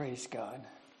Praise God.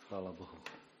 Chvála Bohu.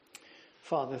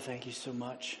 Father, thank you so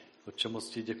much Otče, moc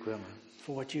ti děkujeme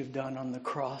for what you've done on the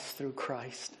cross through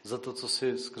Christ. za to, co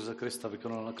jsi skrze Krista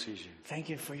vykonal na kříži. Thank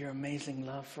you for your amazing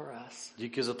love for us.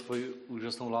 Díky za tvoji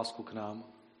úžasnou lásku k nám.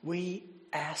 We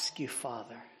ask you,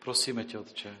 Father, Prosíme tě,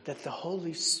 Otče, that the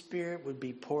Holy Spirit would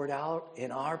be poured out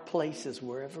in our places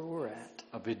wherever we're at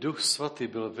aby Duch Svatý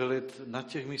byl vylit na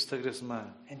těch místech, kde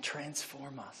jsme, and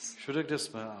transform us. všude, kde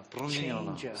jsme, a proměnil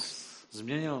Change nás, us.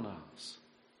 změnil nás.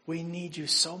 We need you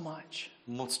so much.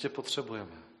 Moc tě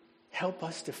potřebujeme. Help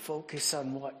us to focus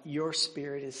on what your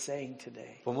Spirit is saying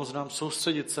today. Pomoz nám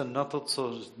soustředit se na to,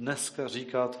 co dneska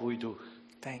říká tvůj Duch.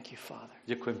 Thank you, Father.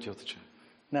 Děkujem ti, Otče.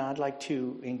 Now I'd like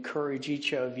to encourage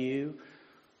each of you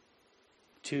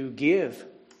to give.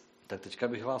 Tak teďka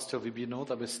bych vás chtěl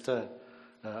vybídnout, abyste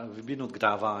vybídnout k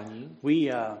dávání. We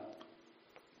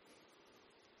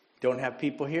don't have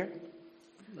people here,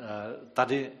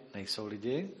 Tady nejsou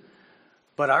lidi,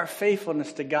 but our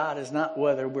faithfulness to God is not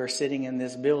whether we're sitting in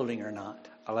this building or not.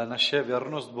 ale naše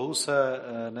věrnost Bohu se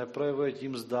neprojevuje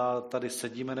tím, zda tady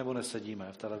sedíme nebo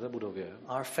nesedíme v této budově.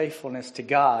 Our faithfulness to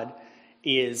God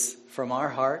is from our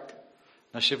heart.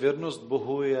 Naše věrnost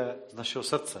Bohu je z našeho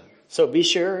srdce. So be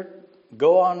sure,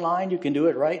 go online, you can do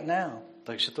it right now.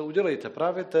 Takže to udělejte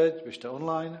právě teď, běžte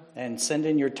online, And send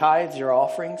in your tithes, your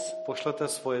offerings. pošlete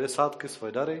svoje desátky,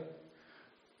 svoje dary.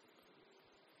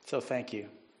 So thank you.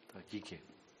 Tak díky.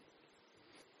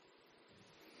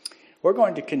 We're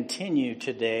going to continue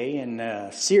today in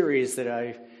a series that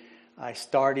I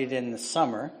started in the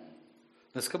summer.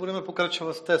 Dneska budeme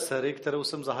pokračovat v té sérii, kterou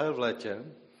jsem zahájil v létě.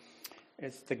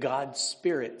 It's the God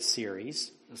Spirit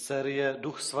series. Série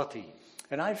Duch Svatý.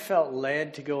 And I felt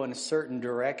led to go in a certain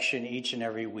direction each and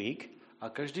every week. A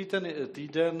každý ten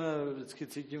týden vždycky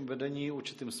cítím vedení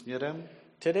určitým směrem.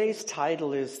 Today's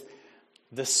title is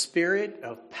The Spirit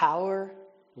of Power,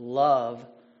 Love,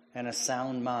 and a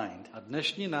Sound Mind. A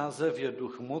dnešní název je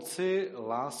Duch moci,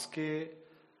 lásky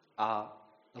a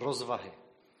rozvahy.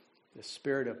 The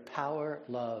Spirit of Power,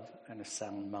 Love, and a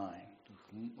Sound Mind. Duch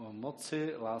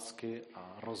moci, lásky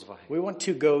a rozvahy. We want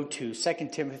to go to 2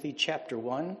 Timothy chapter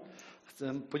 1.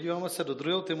 Podíváme se do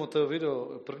 2. Timoteovi,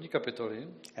 do 1. kapitoly.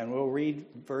 And we'll read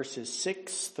verses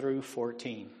 6 through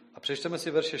 14. A přečteme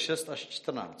si verše 6 až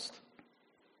 14.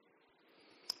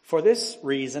 For this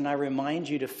reason I remind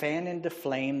you to fan into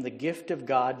flame the gift of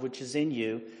God which is in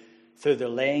you through the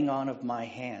laying on of my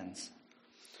hands.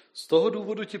 Z toho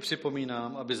důvodu ti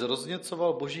připomínám, abys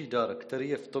rozněcoval Boží dar, který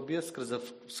je v tobě skrze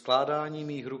skládání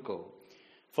mých rukou.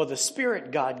 For the Spirit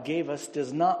God gave us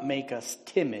does not make us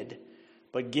timid,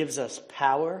 but gives us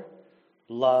power,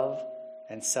 love,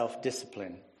 and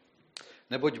self-discipline.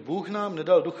 Neboť Bůh nám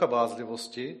nedal ducha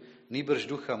bázlivosti, nýbrž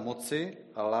ducha moci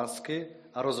a lásky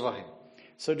a rozvahy.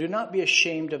 So do not be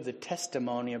ashamed of the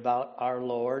testimony about our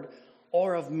Lord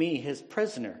or of me, his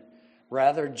prisoner.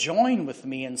 Rather join with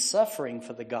me in suffering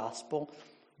for the gospel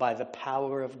by the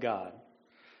power of God.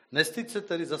 Nestyď se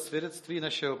tedy za svědectví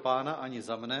našeho Pána ani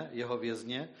za mne, jeho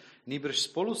vězně, nýbrž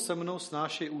spolu se mnou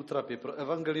snášej útrapy pro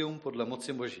evangelium podle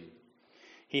moci Boží.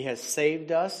 He has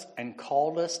saved us and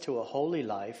called us to a holy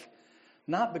life,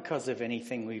 not because of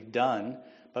anything we've done,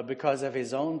 but because of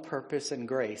his own purpose and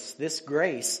grace. This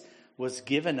grace was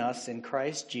given us in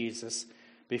Christ Jesus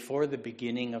before the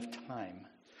beginning of time.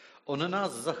 On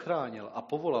nás zachránil a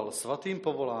povolal svatým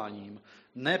povoláním,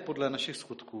 ne podle našich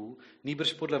skutků,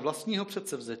 nýbrž podle vlastního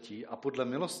předsevzetí a podle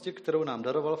milosti, kterou nám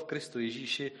daroval v Kristu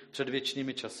Ježíši před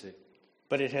věčnými časy.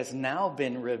 But it has now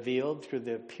been revealed through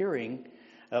the appearing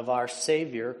of our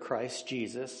Savior, Christ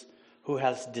Jesus, who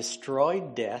has destroyed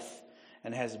death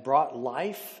and has brought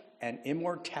life and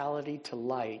immortality to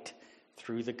light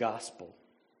through the gospel.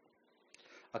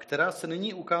 A která se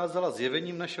nyní ukázala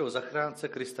zjevením našeho zachránce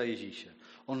Krista Ježíše.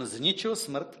 On zničil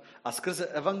smrt a skrze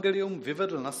evangelium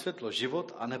vyvedl na světlo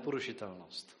život a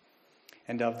neporušitelnost.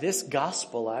 And of this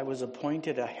gospel I was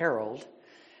appointed a herald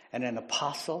and an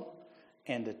apostle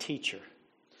and a teacher.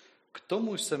 K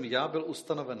tomu jsem já byl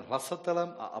ustanoven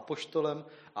hlasatelem a apoštolem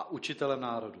a učitelem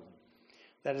národů.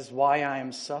 That is why I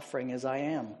am suffering as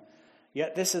I am.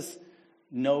 Yet this is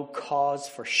no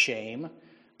cause for shame,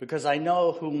 because I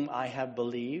know whom I have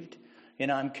believed,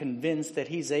 and I'm convinced that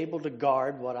he's able to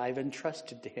guard what I've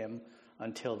entrusted to him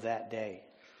until that day.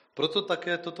 Proto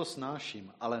také toto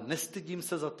snáším, ale nestydím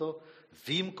se za to,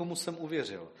 vím, komu jsem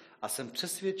uvěřil a jsem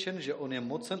přesvědčen, že on je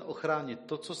mocen ochránit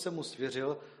to, co jsem mu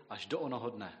svěřil, až do onoho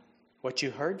dne. What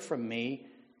you heard from me,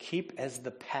 keep as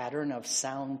the pattern of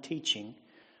sound teaching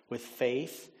with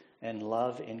faith and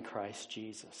love in Christ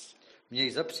Jesus.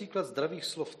 Měj za příklad zdravých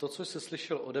slov to, co jsi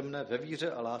slyšel ode mne ve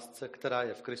víře a lásce, která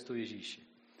je v Kristu Ježíši.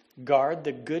 Guard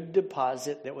the good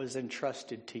deposit that was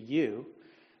entrusted to you.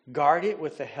 Guard it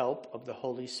with the help of the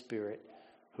Holy Spirit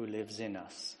who lives in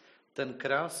us. Ten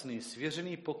krásný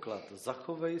svěřený poklad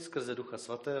zachovej skrze Ducha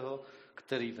Svatého,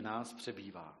 který v nás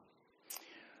přebývá.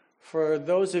 For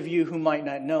those of you who might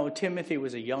not know, Timothy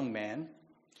was a young man.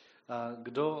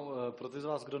 Pro ty z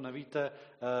vás, kdo nevíte,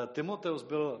 Timoteus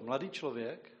byl mladý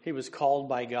člověk. He was called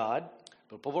by God.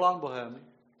 Byl povolán Bohem.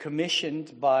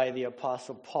 Commissioned by the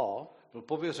Apostle Paul. Byl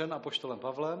pověřen apoštolem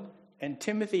Pavlem. And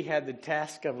Timothy had the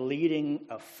task of leading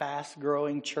a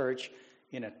fast-growing church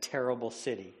in a terrible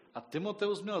city. A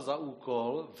Timoteus měl za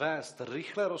úkol vést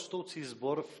rychle rostoucí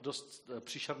sbor v dost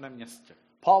příšerném městě.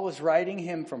 Paul was writing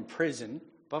him from prison.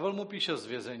 Pavel mu píše z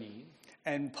vězení.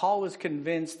 And Paul was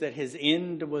convinced that his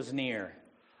end was near.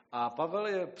 A Pavel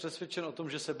je přesvědčen o tom,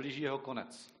 že se blíží jeho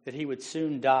konec. That he would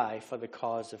soon die for the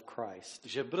cause of Christ.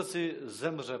 Že brzy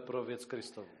zemře pro věc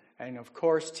Kristovu. And of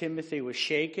course Timothy was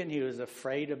shaken, he was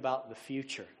afraid about the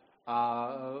future. A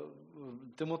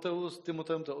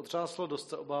Timoteum to otřáslo, dost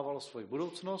se obával o svoji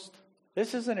budoucnost.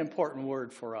 This is an important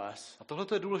word for us. A tohle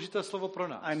je důležité slovo pro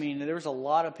nás. I mean, there's a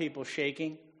lot of people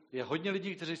shaking. Je hodně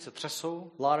lidí, kteří se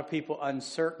třesou. A lot of people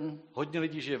uncertain. Hodně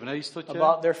lidí žije v nejistotě.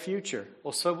 About their future.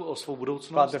 O svou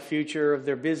budoucnost. About the future of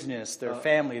their business, their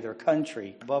family, their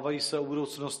country. Obávají se o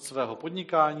budoucnost svého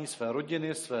podnikání, své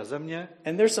rodiny, své země.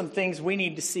 And there's some things we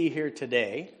need to see here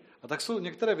today. A tak jsou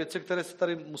některé věci,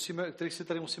 kterých si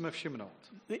tady musíme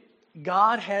všimnout.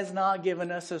 God has not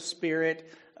given us a spirit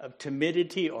of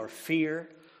timidity or fear.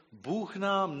 Bůh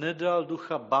nám nedal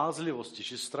ducha bázlivosti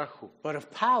či strachu, but of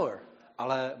power,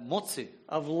 ale moci,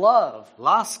 of love,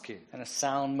 lásky and a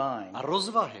sound mind. A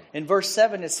rozvahy. In verse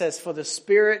 7 it says, "For the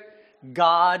Spirit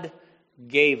God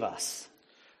gave us."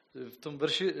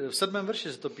 V 7.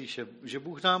 verši se to píše, že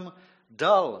Bůh nám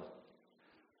dal.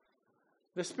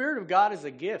 The Spirit of God is a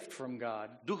gift from God.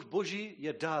 Duch Boží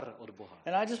je dar od Boha.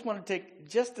 And I just want to take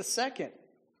just a second.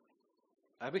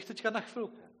 A já bych teďka na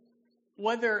chvilku.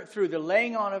 Whether through the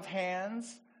laying on of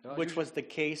hands, which was the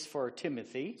case for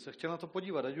Timothy, se chtěl na to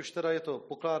podívat, ať už teda je to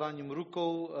pokládáním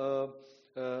rukou,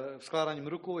 skládáním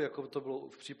rukou, jako to bylo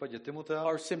v případě Timotea,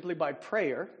 or simply by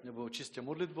prayer, nebo čistě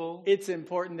modlitbou. It's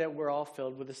important that we're all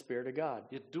filled with the Spirit of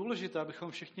God. Je důležité,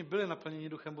 abychom všichni byli naplněni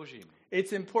Duchem Božím.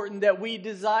 It's important that we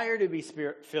desire to be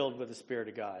filled with the Spirit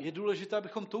of God. Je důležité,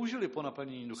 abychom toužili po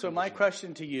naplnění Duchem So Božím. my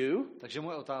question to you, takže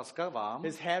moje otázka vám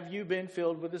is, have you been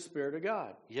filled with the Spirit of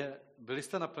God? Byli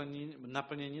jste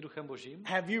naplněni Duchem Božím?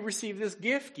 Have you received this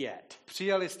gift yet?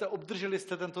 Obdrželi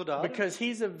jste tento dar? Because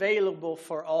he's available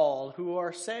for all who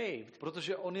are saved.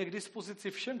 Protože on je k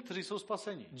dispozici všem, kteří jsou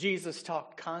spaseni. Jesus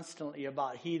talked constantly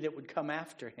about he that would come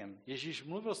after him. Ježíš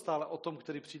mluvil stále o tom,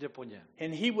 který přijde po něm.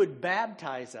 And he would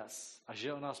baptize us. A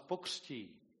že on nás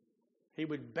pokřtí. He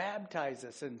would baptize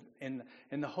us in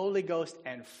the Holy Ghost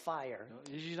and fire.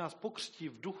 Ježíš nás pokřtí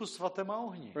v Duchu Svatém a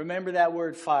ohni. Remember that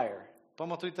word fire.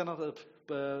 Pamatujte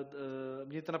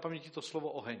mějte na paměti to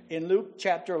slovo oheň. In Luke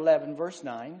chapter 11 verse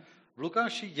 9. V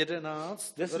Lukáši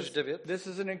 11 verš 9. This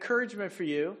is an encouragement for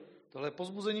you. Tohle je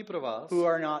povzbuzení pro vás. Who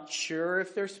are not sure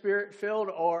if they're spirit filled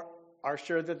or are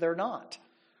sure that they're not.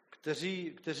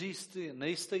 Kteří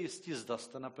nejste jistí, zda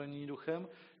jste naplněni duchem,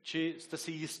 či jste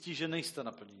si jistí, že nejste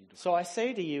naplněni duchem. So I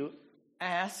say to you,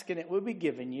 ask and it will be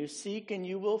given you, seek and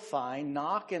you will find,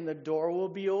 knock and the door will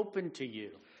be open to you.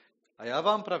 A já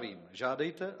vám pravím,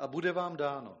 žádejte a bude vám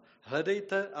dáno.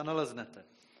 Hledejte a naleznete.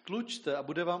 Tlučte a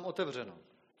bude vám otevřeno.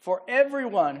 For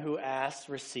everyone who asks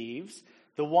receives,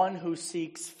 the one who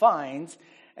seeks finds,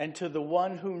 and to the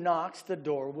one who knocks the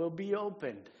door will be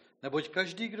opened. Neboť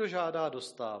každý, kdo žádá,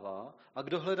 dostává, a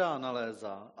kdo hledá,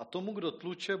 nalézá, a tomu, kdo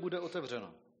tluče, bude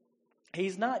otevřeno.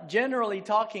 He's not generally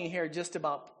talking here just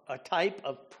about a type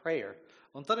of prayer.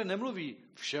 On tady nemluví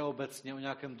všeobecně o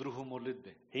nějakém druhu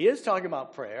modlitby. He is talking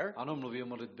about prayer. Ano, mluví o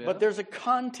modlitbě. But there's a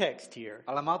context here.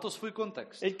 Ale má to svůj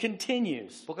kontext. It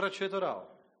continues. Pokračuje to dál.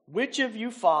 Which of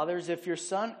you fathers, if your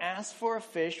son asks for a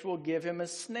fish, will give him a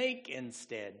snake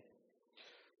instead?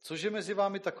 Což je mezi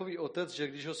vámi takový otec, že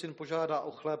když ho syn požádá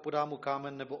o chléb, podá mu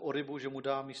kámen, nebo o rybu, že mu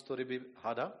dá místo ryby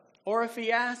hada? Or if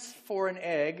he asks for an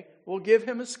egg, will give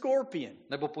him a scorpion?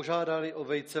 Nebo požádá-li o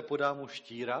vejce, podá mu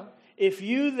štíra? If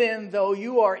you then, though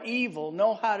you are evil,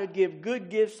 know how to give good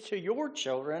gifts to your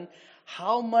children,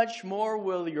 how much more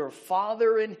will your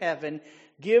Father in heaven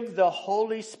give the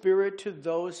Holy Spirit to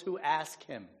those who ask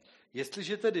him?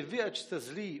 Jestliže tedy vy, ač jste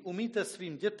zlí, umíte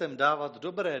svým dětem dávat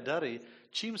dobré dary,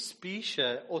 čím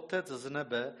spíše Otec z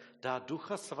nebe dá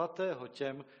Ducha Svatého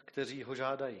těm, kteří ho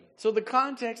žádají. So the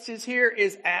context is here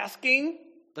is asking,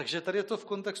 takže tady je to v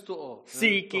kontextu o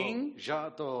seeking,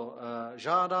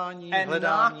 žádání,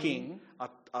 hledání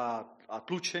a a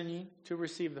tlučení, to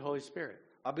receive the Holy Spirit.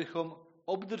 abychom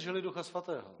obdrželi Ducha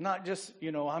Svatého. Not just,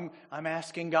 I'm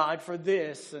asking God for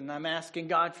this and I'm asking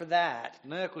God for that.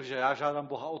 Ne jako, že já žádám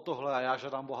Boha o tohle a já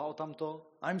žádám Boha o tamto.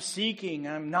 I'm seeking,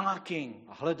 I'm knocking.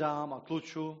 A hledám a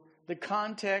tluču. The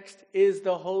context is the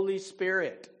Holy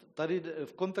Spirit. Tady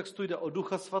v kontextu jde o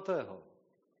Ducha Svatého.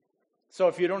 So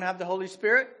if you don't have the Holy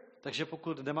Spirit, Takže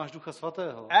pokud nemáš Ducha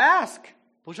Svatého, ask,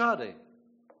 požádej,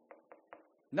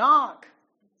 knock,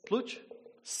 tluč,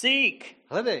 seek.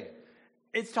 hledej.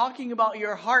 It's talking about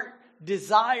your heart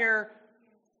desire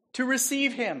to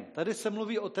receive him. Tady se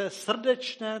mluví o té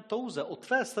srdečné touze, o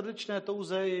tvé srdečné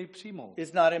touze jej přijmout.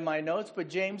 It's not in my notes,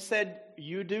 but James said,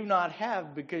 you do not have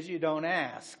because you don't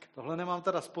ask. Tohle nemám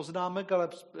teda z poznámek, ale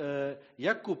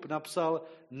Jakub napsal,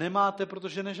 nemáte,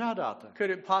 protože nežádáte. Could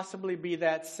it possibly be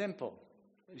that simple?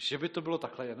 Že by to bylo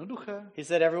takhle jednoduché? He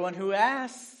said, everyone who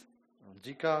asks On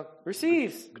říká,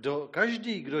 receives.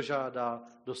 každý, kdo žádá,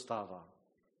 dostává.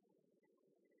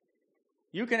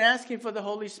 You can ask him for the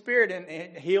Holy Spirit and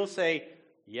he'll say,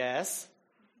 yes.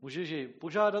 Můžeš jej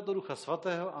požádat o Ducha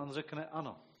Svatého a on řekne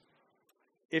ano.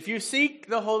 If you seek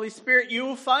the Holy Spirit, you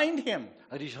will find him.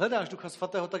 A když hledáš Ducha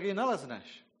Svatého, tak jej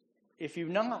nalezneš. If you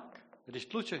knock, Když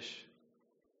tlučeš,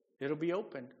 it'll be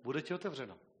opened. bude ti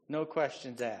otevřeno. No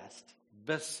questions asked.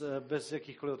 Bez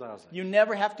jakýchkoliv otázek. You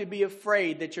never have to be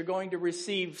afraid that you're going to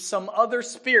receive some other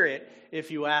spirit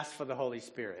if you ask for the Holy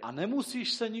Spirit. A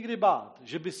nemusíš se nikdy bát,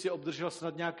 že bys si obdržel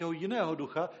snad nějakého jiného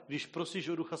ducha, když prosíš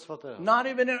o Ducha Svatého. Not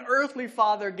even an earthly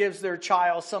father gives their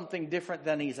child something different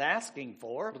than he's asking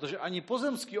for. Protože ani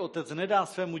pozemský otec nedá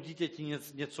svému dítěti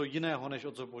něco jiného, než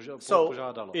o co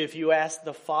požádalo. If you ask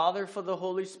the Father for the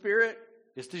Holy Spirit,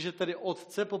 Jestliže tedy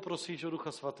otce poprosíš o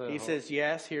Ducha Svatého, he says,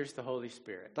 yes, here's the Holy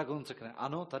Spirit. tak on řekne,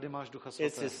 ano, tady máš Ducha It's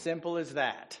Svatého. as simple as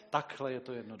that. Takhle je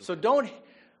to jednoduché. So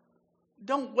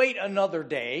don't wait another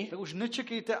day. Tak už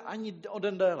nečekejte ani o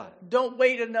den déle. Don't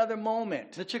wait another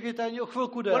moment. Nečekejte ani o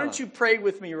chvilku Why déle. don't you pray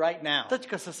with me right now?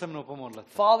 Teďka se mnou pomodlete.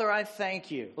 Father, I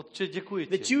thank you Otče, děkuji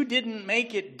that ti, you didn't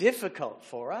make it difficult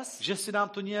for us, že si nám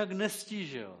to nijak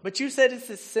nestížil. but you said it's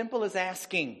as simple as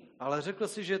asking, Ale řekl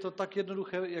si, že je to tak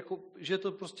jednoduché, jako, že je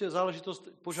to prostě záležitost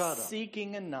požádat.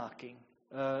 seeking and knocking.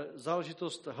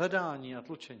 Záležitost hledání a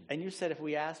tlučení. And you said if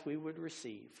we ask, we would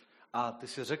receive. A ty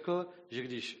si řekl, že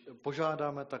když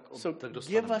požádáme, tak So give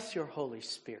dostaneme. us your Holy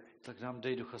Spirit. Tak nám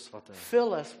dej Ducha Svatého.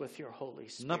 Fill us with your Holy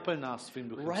Spirit. Naplň nás svým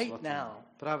Duchem Right Svatým. now,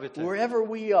 Právě teď. wherever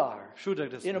we are, Všude,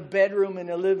 kde in a jsme. bedroom,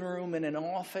 in a living room, in an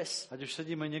office, Ať už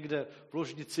sedíme někde v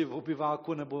ložnici, v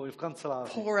obyváku nebo i v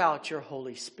kanceláři. pour out your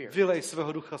Holy Spirit. Vylej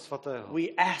svého Ducha Svatého. We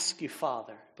ask you,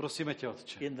 Father, Prosíme tě,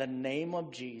 Otče. in the name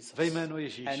of Jesus. Ve jménu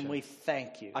Ježíše. And we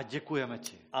thank you. A děkujeme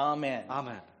ti. Amen.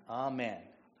 Amen. Amen.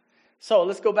 So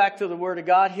let's go back to the Word of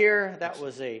God here. That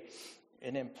was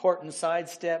an important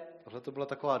sidestep. Tohle to byla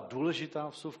taková důležitá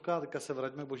vsuvka, teďka se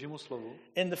vraťme k Božímu slovu.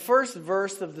 In the first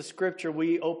verse of the scripture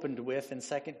we opened with in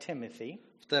 2 Timothy,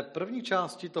 V té první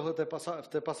části v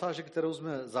té pasáži, kterou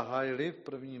jsme zahájili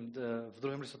v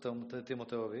druhém listu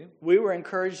Timoteovi, we were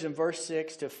encouraged in verse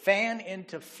 6 to fan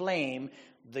into flame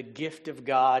the gift of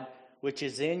God which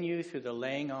is in you through the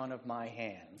laying on of my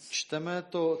hands. čteme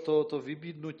to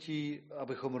vybídnutí,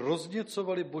 abychom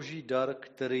rozněcovali Boží dar,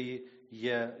 který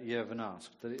je v nás,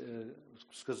 který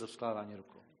skrze vzkládání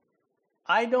rukou.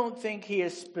 I don't think he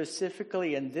is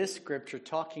specifically in this scripture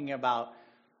talking about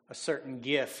a certain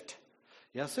gift.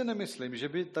 Já si nemyslím, že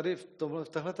by tady v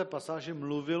téhleté pasáži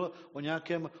mluvil o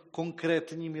nějakém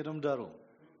konkrétním jenom daru.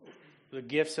 The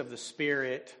gifts of the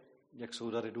Spirit Jak jsou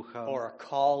dary ducha, or a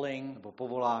calling. nebo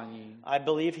povolání. I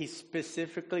believe he's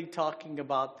specifically talking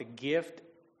about the gift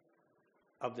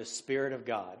of the Spirit of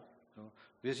God. No,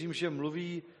 věřím, že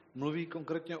mluví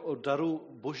konkrétně o daru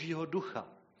Božího ducha.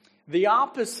 The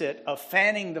opposite of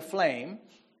fanning the flame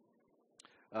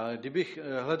Kdybych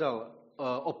hledal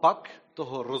opak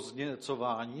toho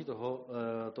rozněcování,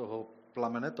 toho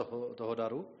plamene, toho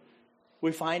daru,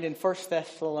 we find in 1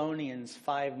 Thessalonians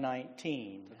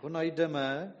 5:19. tak ho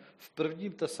najdeme v 1.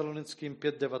 Tesalonickým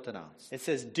 5:19. It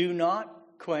says, do not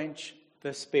quench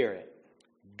the Spirit.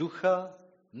 Ducha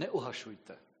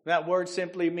neuhašujte. That word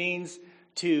simply means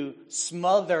to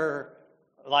smother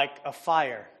like a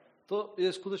fire. To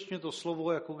je skutečně to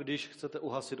slovo, jako když chcete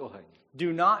uhasit oheň.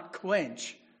 Do not quench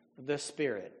the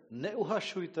Spirit.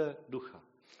 Neuhašujte ducha.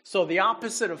 So the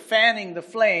opposite of fanning the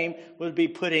flame would be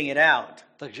putting it out.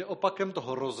 Takže opakem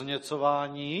toho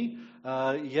rozněcování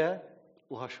je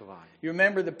uhašování. You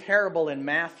remember the parable in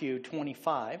Matthew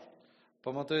 25,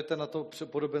 Pamatujete na to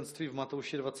podobenství v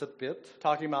Matouši 25,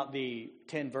 talking about the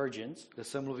 10 virgins. kde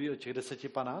se mluví o těch 10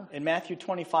 panách? In Matthew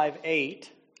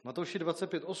 25:8, Matouši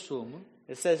 25:8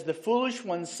 it says, "The foolish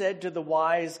one said to the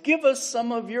wise, give us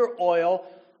some of your oil,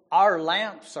 our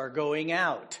lamps are going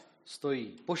out."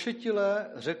 stojí.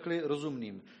 Pošetilé řekli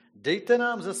rozumným, dejte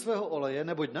nám ze svého oleje,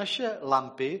 neboť naše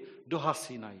lampy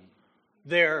dohasínají.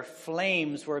 Their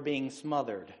flames were being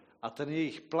smothered. A ten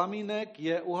jejich plamínek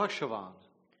je uhašován.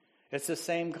 It's the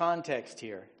same context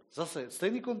here. Zase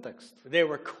stejný kontext. They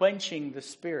were quenching the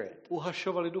Spirit.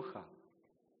 Uhašovali ducha.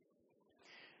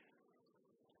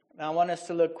 Now I want us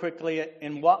to look quickly at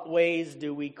in what ways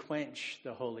do we quench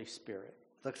the Holy Spirit.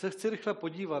 Tak se chci rychle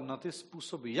podívat na ty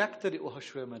způsoby, jak tedy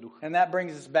uhašujeme ducha. And that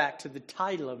brings us back to the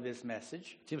title of this message.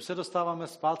 Tím se dostáváme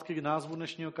zpátky k názvu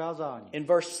dnešního kázání. In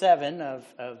verse 7 of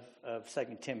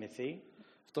 2 Timothy,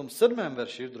 V tom 7.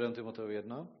 verši v 2. Timoteovi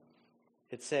 1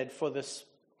 it said, "For the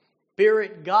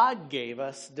Spirit God gave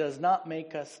us does not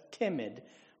make us timid,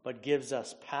 but gives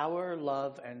us power,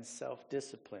 love, and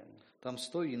self-discipline." tam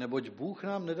stojí, neboť Bůh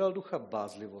nám nedal ducha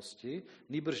bázlivosti,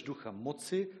 nýbrž ducha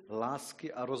moci,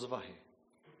 lásky a rozvahy.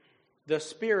 The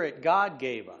Spirit God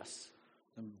gave us.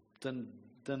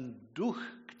 Ten duch,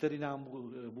 který nám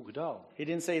Bůh dal. He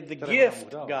didn't say the gift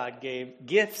God gave,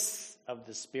 gifts of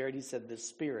the Spirit. He said the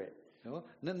Spirit. Jo?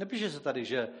 Nepíše se tady,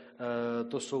 že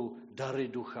to jsou dary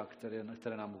ducha,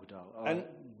 které nám Bůh dal, ale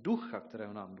ducha,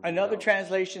 kterého nám Bůh dal. Another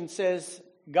translation says,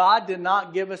 God did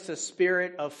not give us a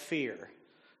spirit of fear.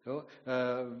 Jo?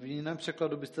 V jiném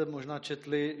překladu byste možná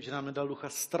četli, že nám nedal ducha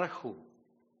strachu,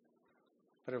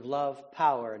 but of love,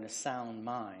 power, and a sound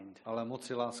mind. ale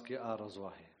moci, lásky a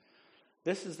rozvahy.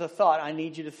 This is the thought I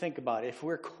need you to think about. If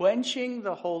we're quenching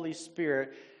the Holy Spirit,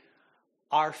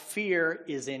 our fear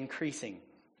is increasing.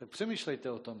 Tak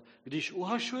přemýšlejte o tom. Když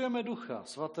uhašujeme ducha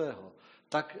svatého,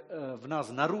 tak v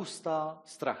nás narůstá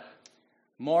strach.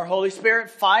 More Holy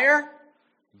Spirit fire,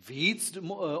 Víc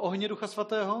ohně ducha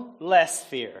svatého, less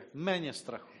fear. méně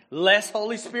strachu. Less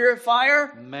Holy Spirit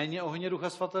fire, Méně ohně ducha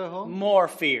svatého, more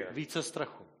fear. více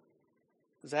strachu.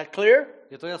 Is that clear?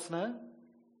 Je to jasné?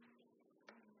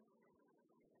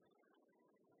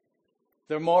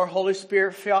 The more Holy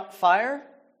Spirit fire,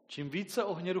 Čím více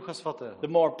ohně ducha svatého, the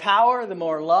more power, the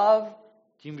more love,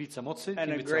 tím více moci, and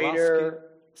tím a více lásky greater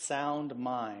sound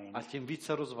mind. a tím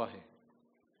více rozvahy.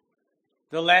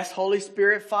 The less Holy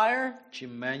Spirit fire,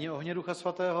 Čím méně ohně ducha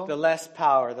svatého, the less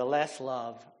power, the less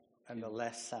love, and the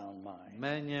less sound mind.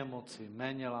 méně moci,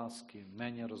 méně lásky,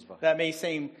 méně rozvahy. That may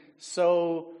seem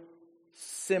so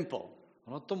simple,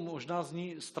 Ono to možná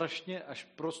zní strašně až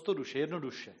prostoduše,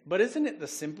 jednoduše. but isn't it the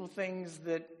simple things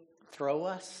that throw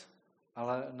us?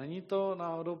 Ale není to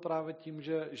náhodou právě tím,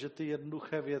 že ty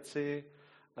jednoduché věci,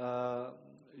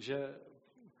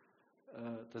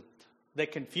 They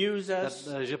confuse us,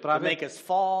 že they právě make us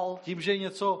fall, tím, že je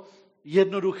něco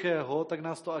jednoduchého, tak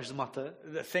nás to až zmate,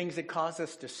 the things that cause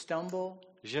us to stumble,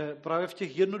 že právě v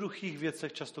těch jednoduchých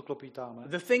věcech často klopítáme.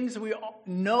 the things we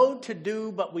know to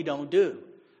do but we don't do.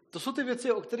 To jsou ty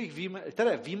věci, o kterých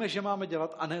které víme, že máme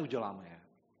dělat a neuděláme je.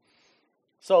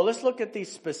 So let's look at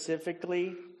these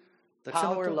specifically. Tak se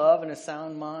na Power, to love, and a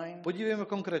sound mind. podívejme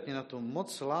konkrétně na tu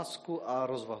moc, lásku a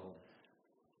rozvahu.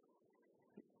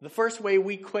 The first way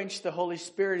we quench the Holy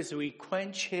Spirit is we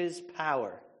quench his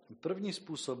power. První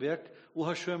způsob, jak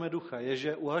uhašujeme ducha, je,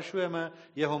 že uhašujeme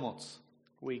jeho moc.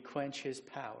 We quench his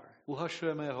power.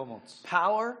 Uhašujeme jeho moc.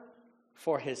 Power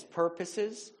for his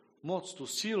purposes, Moc, tu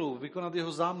sílu vykonat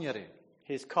jeho záměry,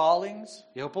 his callings,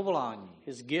 jeho povolání,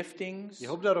 his giftings,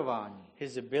 jeho obdarování,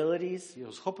 his abilities.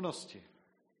 jeho schopnosti.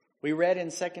 We read in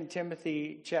 2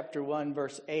 Timothy chapter 1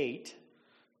 verse 8,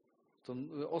 V tom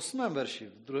 8. verši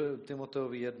v 2.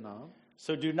 Timoteovi 1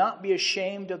 so do not be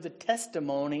ashamed of the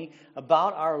testimony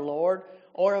about our Lord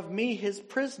or of me his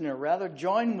prisoner, rather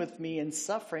join with me in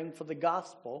suffering for the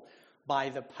gospel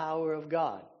by the power of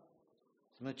God.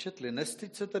 jsme četli,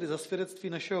 nestyď se tedy za svědectví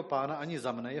našeho Pána ani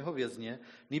za mne, jeho vězně,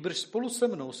 nýbrž spolu se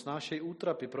mnou snášej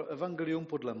útrapy pro evangelium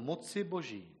podle moci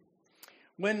Boží.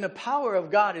 When the power of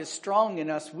God is strong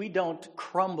in us, we don't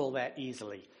crumble that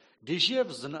easily. Když je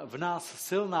v nás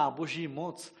silná Boží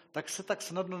moc, tak se tak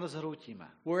snadno nezhroutíme.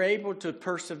 We're able to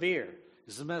persevere.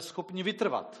 Jsme schopni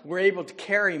vytrvat. We're able to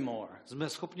carry more. Jsme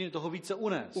schopni toho více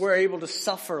unést. We're able to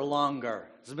suffer longer.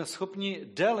 Jsme schopni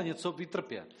déle něco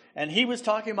vytrpět. And he was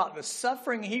talking about the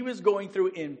suffering he was going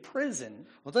through in prison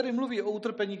On tady mluví o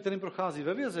utrpení, kterým prochází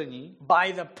ve vězení,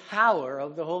 by the power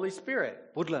of the Holy Spirit.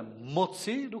 podle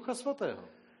moci Ducha Svatého.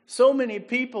 So many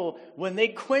people, when they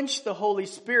quench the Holy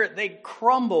Spirit, they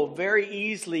crumble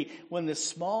very easily when the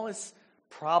smallest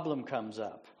problem comes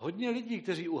up. Hodně lidí,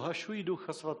 kteří uhašují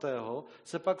Ducha Svatého,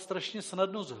 se pak strašně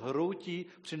snadno zhroutí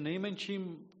při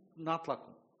nejmenším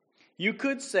nátlaku. You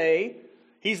could say,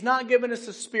 he's not given us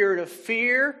a spirit of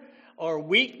fear or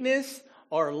weakness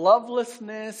or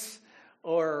lovelessness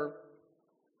or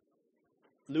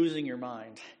losing your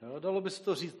mind. Jo, dalo by se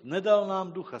to říct, nedal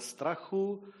nám ducha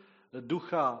strachu,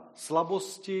 ducha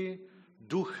slabosti,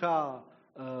 ducha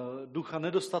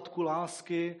nedostatku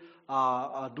lásky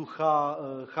a ducha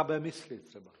chabé mysli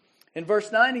třeba. In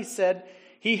verse 9 he said,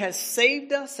 he has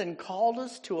saved us and called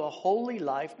us to a holy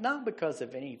life, not because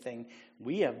of anything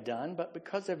we have done, but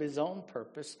because of his own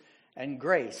purpose and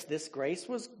grace. This grace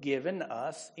was given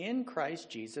us in Christ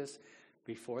Jesus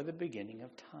before the beginning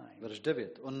of time. Verš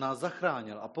 9. On nás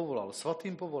zachránil a povolal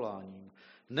svatým povoláním,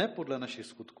 ne podle našich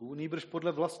skutků, nýbrž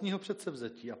podle vlastního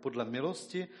předsevzetí a podle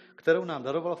milosti, kterou nám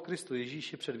daroval v Kristu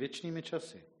Ježíši před věčnými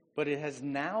časy. But it has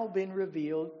now been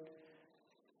revealed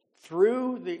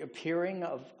through the appearing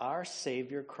of our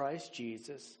Savior Christ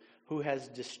Jesus, who has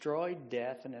destroyed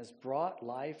death and has brought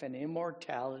life and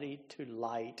immortality to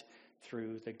light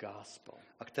through the gospel.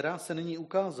 A která se nyní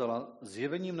ukázala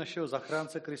zjevením našeho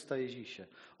zachránce Krista Ježíše.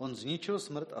 On zničil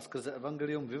smrt a skrze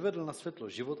evangelium vyvedl na světlo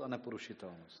život a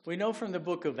neporušitelnost. We know from the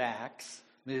book of Acts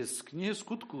My z knihy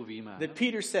Skutků víme, that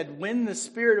Peter said, when the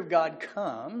Spirit of God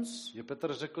comes, že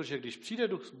Petr řekl, že když přijde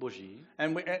Duch Boží,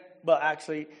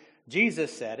 actually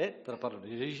Jesus said it,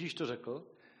 Ježíš to řekl,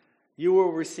 you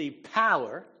will receive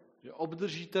power že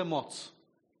obdržíte moc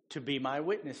to be my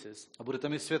witnesses. a budete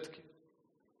mi svědky.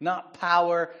 Not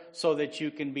power so that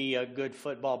you can be a good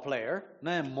football player.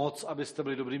 Ne moc, abyste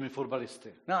byli dobrými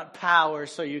fotbalisty. Not power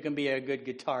so you can be a good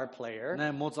guitar player.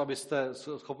 Ne moc,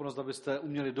 schopnost, abyste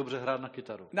uměli dobře hrát na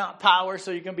kytaru. Not power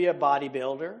so you can be a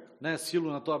bodybuilder. Ne sílu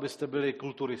na to, abyste byli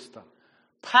kulturista.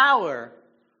 Power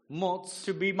Moc,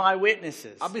 to be my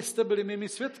witnesses. abyste byli mými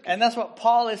svědky. And that's what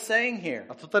Paul is saying here.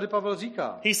 A to tady Pavel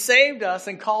říká. He saved us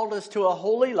and called us to a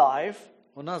holy life.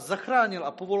 On nás zachránil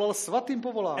a povolal svatým And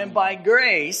povoláním. by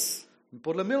grace,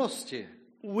 Podle milosti.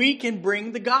 we can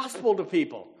bring the gospel to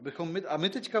people. A my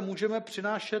teďka můžeme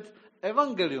přinášet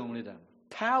evangelium lidem.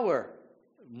 Power.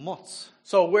 Moc.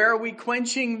 So where are we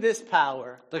quenching this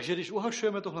power? Takže když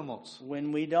uhašujeme tohle moc,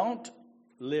 When we don't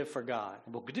live for God.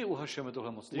 nebo kdy uhašujeme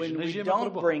tohle moc, když When we nežijeme pro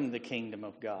don't Boha, bring the kingdom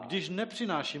of God. když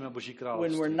nepřinášíme Boží When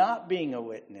království, we're not being a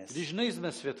witness. když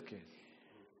nejsme svědky,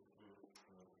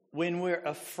 When we're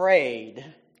afraid,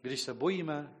 když se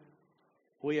bojíme,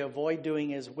 we avoid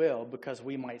doing his will because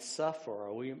we might suffer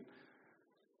or we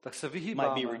tak se might be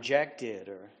vyhýbáme rejected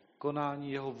or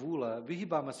konání jeho vůle,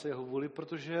 vyhýbáme se jeho vůli,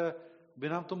 protože by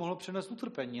nám to mohlo přinést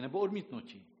utrpení nebo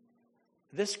odmítnutí.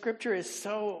 this scripture is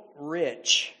so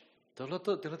rich.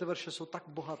 Tyhle verše jsou tak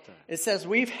bohaté. It says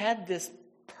we've had this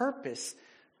purpose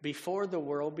before the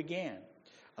world began.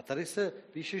 A tady se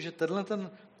píše, že tenhle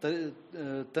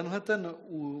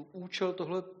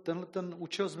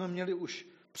účel jsme měli už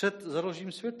před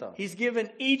založením světa. He's given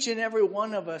each and every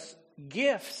one of us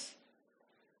gifts,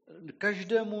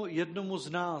 Každému jednomu z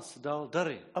nás dal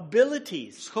dary,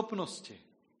 abilities, schopnosti,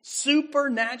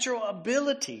 supernatural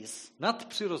abilities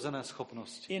nadpřirozené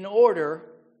schopnosti. in order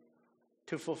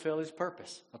to fulfill his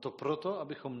purpose. A to proto,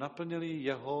 abychom naplnili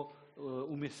jeho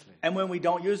úmysly. And when we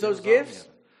don't use those Jeho gifts,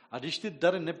 záměr. A když ty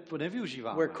dary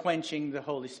nevyužíváme, we're quenching the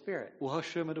Holy Spirit.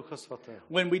 uhašujeme Ducha Svatého.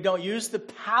 When we don't use the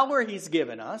power he's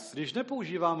given us, Když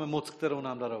nepoužíváme moc, kterou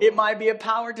nám daroval, it might be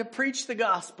a power to preach the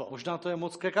gospel, možná to je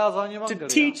moc ke kázání to evangelia,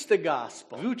 teach the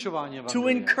gospel, vyučování to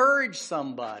evangelia, encourage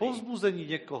somebody, povzbuzení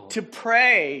někoho, to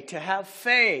pray, to have k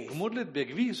faith. modlitbě,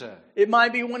 k víře. It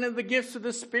might be one of the gifts of the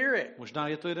Spirit. Možná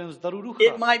je to jeden z darů ducha.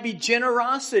 It might be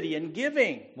generosity and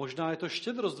giving. Možná je to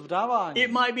štědrost v dávání.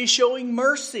 It might be showing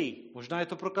mercy. Možná je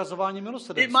to prokazování It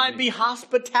milosrdenství. might be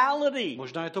hospitality.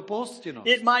 Možná je to pohostinnost.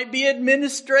 It might be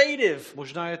administrative.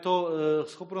 Možná je to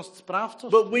schopnost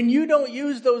správcovství. But when you don't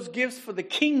use those gifts for the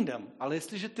kingdom, Ale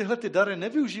jestliže tyhle ty dary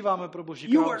nevyužíváme pro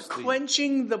Boží you are království,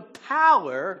 quenching the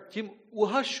power tím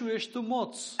uhašuješ tu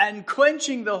moc. and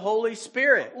quenching the Holy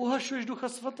Spirit Uhašuješ Ducha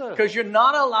Svatého. because you're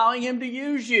not allowing him to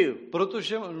use you.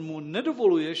 Protože mu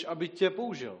nedovoluješ, aby tě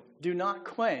použil. Do not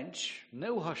quench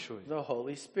Neuhašuj the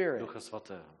Holy Spirit. Ducha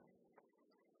Svatého.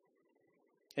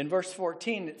 In verse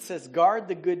 14, it says, guard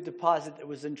the good deposit that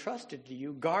was entrusted to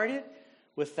you. Guard it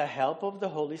with the help of the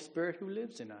Holy Spirit who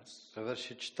lives in us. Ve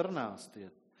verši 14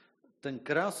 je ten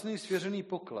krásný svěřený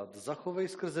poklad zachovej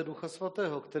skrze Ducha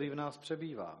Svatého, který v nás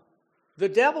přebývá. The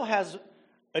devil has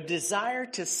a desire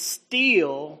to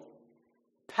steal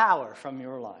power from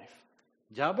your life.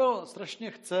 Ďábel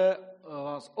strašně chce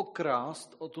vás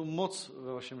okrást o tu moc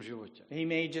ve vašem životě. He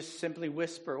may just simply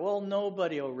whisper, well,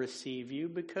 nobody will receive you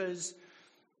because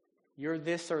you're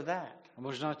this or that. A A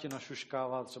možná ti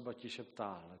našuškává, třeba ti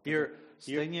šeptá.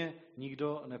 Stejně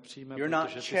nikdo nepřijme,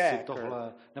 protože ty jsi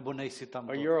tohle, nebo nejsi tam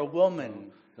to. Or you're a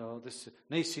woman. Jo,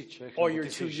 nejsi Čech, or nebo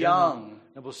ty jsi žena, young.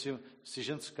 Nebo jsi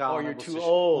ženská, or nebo jsi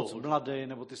moc mladý,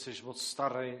 nebo ty jsi moc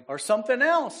starý. Or something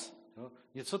else. Jo,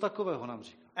 něco takového nám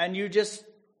říká. And you just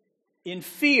in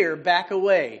fear back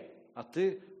away. A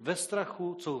ty ve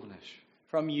strachu couvneš.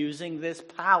 From using this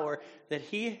power that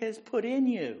he has put in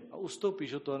you. A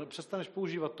ustoupíš od toho, přestaneš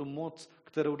používat tu moc,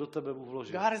 kterou do tebe Bůh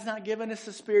vložil. God has not given us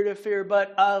a spirit of fear,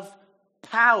 but of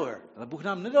power. Ale Bůh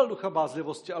nám nedal ducha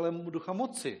bázlivosti, ale ducha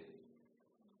moci.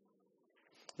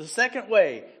 The second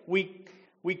way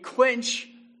we quench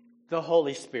the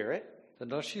Holy Spirit. Ten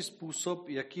další způsob,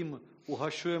 jakým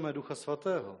uhašujeme Ducha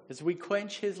Svatého, is we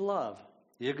quench his love.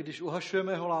 Je, když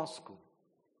uhašujeme jeho lásku.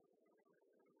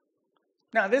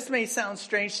 Now, this may sound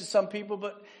strange to some people,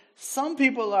 but some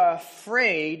people are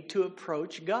afraid to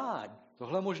approach God.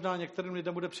 Tohle možná některým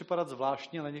lidem bude připadat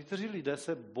zvláštní, ale někteří lidé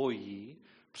se bojí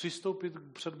přistoupit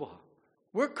před Boha.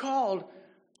 We're called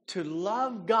to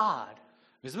love God.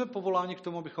 My jsme povoláni k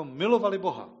tomu, abychom milovali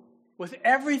Boha. With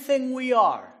everything we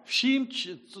are. Vším,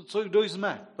 kdo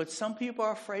jsme. But some people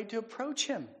are afraid to approach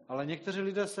him. Ale někteří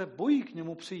lidé se bojí k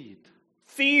němu přijít.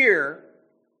 Fear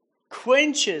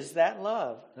quenches that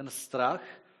love. Ten strach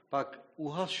pak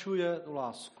uhašuje tu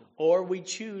lásku. Or we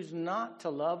choose not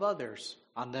to love others.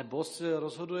 A nebo si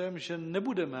rozhodujeme, že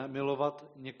nebudeme milovat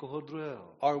někoho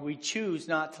druhého. Or we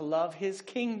choose not to love his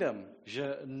kingdom.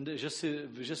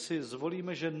 Že si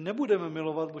zvolíme, že nebudeme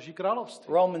milovat Boží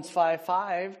království. Romans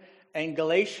 5:5 and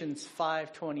Galatians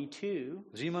 5:22.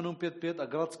 Římanům 5:5 a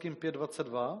Galatským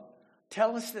 5:22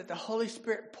 tell us that the Holy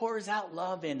Spirit pours out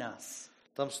love in us.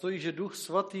 Tam stojí, že Duch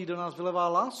Svatý do nás vylevá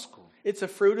lásku. It's a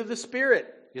fruit of the Spirit.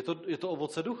 Je to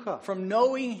ovoce ducha. From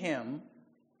knowing him,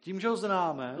 tím, že ho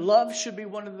známe, love should be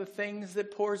one of the things that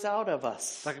pours out of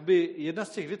us. Tak by jedna z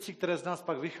těch věcí, které z nás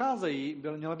pak vycházejí,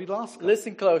 měla být láska.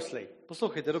 Listen closely.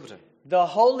 Poslouchejte dobře. The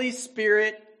Holy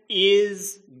Spirit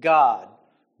is God.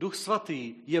 Duch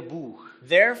Svatý je Bůh.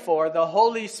 Therefore, the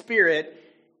Holy Spirit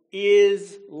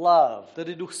is love.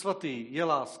 Tedy Duch Svatý je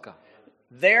láska.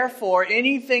 Therefore,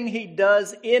 anything he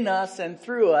does in us and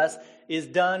through us is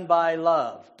done by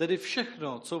love. Tedy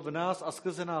všechno, co v nás a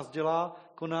skrze nás dělá,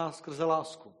 koná skrze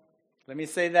lásku. Let me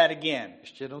say that again.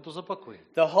 Ještě jednou to zopakuji.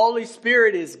 The Holy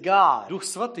Spirit is God. Duch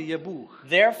Svatý je Bůh.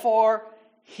 Therefore,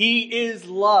 he is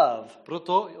love.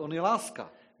 Proto on je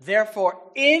láska. Therefore,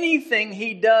 anything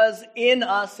he does in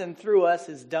us and through us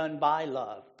is done by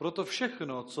love. Proto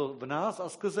všechno, co v nás a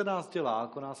skrze nás dělá,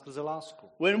 koná skrze lásku.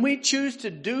 When we choose to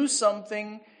do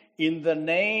something in the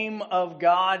name of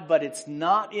God, but it's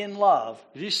not in love.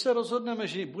 Když se rozhodneme,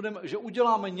 že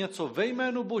uděláme něco ve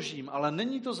jménu Božím, ale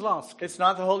není to z lásky. It's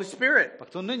not the Holy Spirit. Pak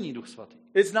to není Duch Svatý.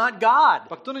 It's not God.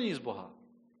 Pak to není z Boha.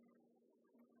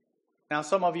 Now,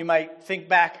 some of you might think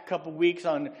back a couple weeks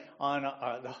on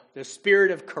the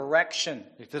spirit of correction.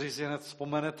 Někteří si hned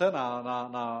vzpomenete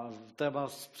na téma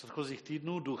z předchozích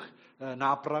týdnů, duch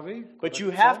nápravy. But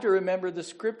you have to remember the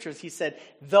scriptures. He said,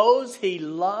 those he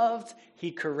loved,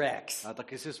 he corrects. A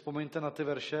taky si vzpomeňte na ty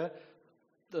verše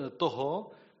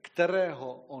toho,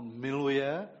 kterého on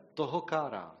miluje, toho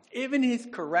kárá. Even his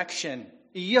correction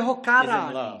I jeho is in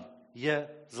kárání love. je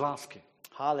z lásky.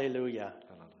 Hallelujah.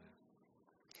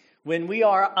 When we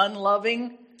are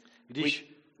unloving,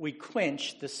 we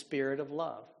quench the spirit of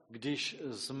love. Když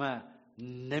jsme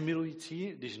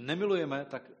nemilující, když nemilujeme,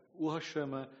 tak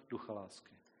uhašujeme ducha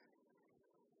lásky.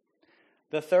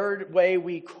 The third way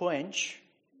we quench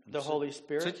the Holy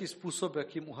Spirit. Třetí způsob,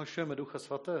 jakým uhašujeme Ducha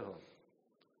Svatého.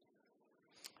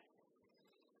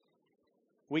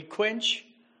 We quench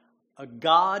a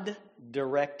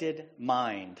God-directed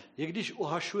mind. Je když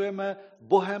uhašujeme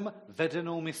Bohem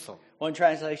vedenou mysl. One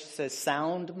translation says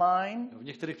sound mind. V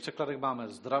některých překladech máme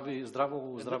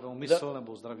zdravou mysl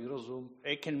nebo zdravý rozum.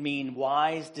 It can mean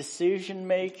wise decision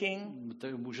making.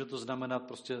 Může to znamenat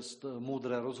prostě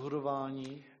moudré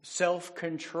rozhodování.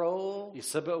 Self-control. I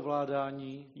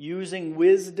sebeovládání. Using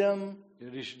wisdom.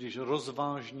 Když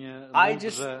rozvážně, I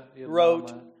just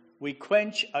wrote, we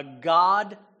quench a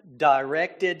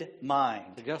God-directed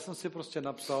mind. Tak já jsem si prostě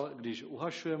napsal, když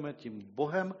uhašujeme tím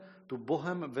Bohem, tu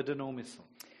Bohem vedenou mysl.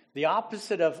 The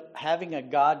opposite of having a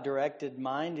God-directed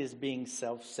mind is being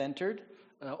self-centered.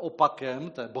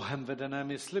 Opakem té Bohem vedené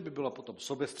mysli by byla potom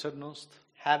soběstřednost.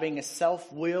 Having a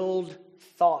self-willed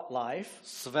thought life.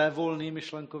 Svévolný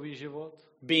myšlenkový život.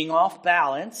 Being off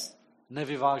balance.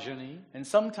 Nevyvážený. And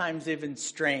sometimes even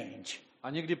strange. A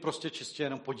někdy prostě čistě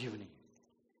jenom podivný.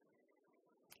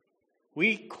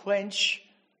 We quench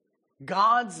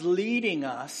God's leading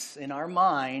us in our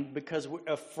mind because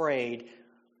we're afraid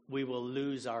we will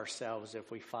lose ourselves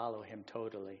if we follow him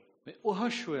totally. My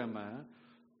uhašujeme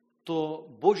to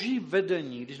boží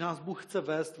vedení, když nás Bůh chce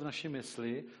vést v naší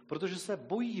mysli, protože se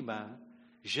bojíme,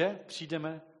 že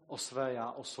přijdeme o své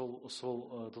já, o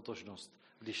svou totožnost,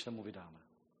 když se mu vydáme.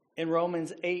 In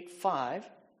Romans 8:5,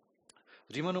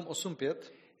 V Římanům 8:5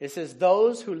 it says,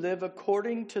 those who live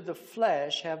according to the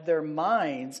flesh have their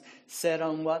minds set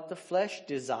on what the flesh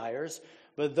desires,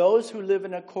 but those who live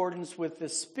in accordance with the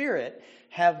Spirit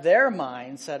have their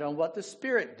minds set on what the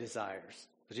Spirit desires.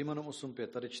 v Římanům 8:5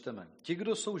 tady čteme. Ti,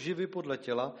 kdo jsou živi podle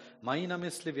těla, mají na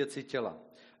mysli věci těla.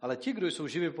 Ale ti, kdo jsou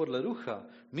živi podle ducha,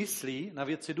 myslí na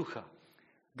věci ducha.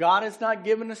 God has not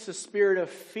given us a spirit of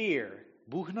fear,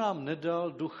 Bůh nám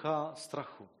nedal ducha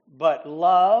strachu, but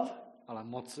love ale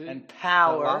moci, and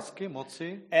power lásky,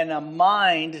 moci and a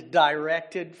mind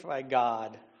directed by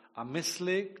God. a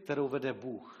mysli, kterou vede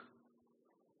Bůh.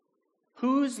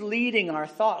 Who's leading our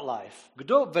thought life?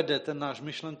 Kdo vede ten náš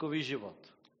myšlenkový život?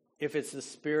 If it's the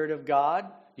Spirit of God,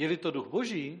 Je-li to duch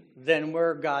boží, then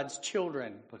we're God's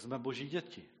children. pak jsme boží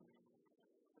děti.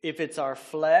 If it's our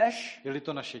flesh, Je-li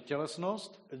to naše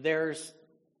tělesnost, there's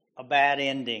a bad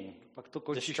ending. pak to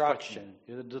končí Destruction.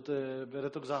 špatně. Vede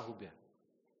to k záhubě.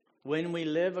 When we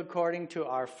live according to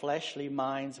our fleshly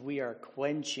minds, we are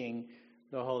quenching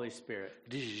the Holy Spirit.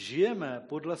 Když žijeme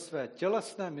podle své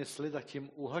tělesné mysli, tak tím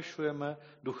uhašujeme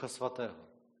Ducha Svatého.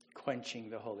 Quenching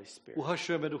the Holy Spirit.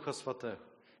 Uhašujeme Ducha Svatého.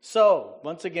 So,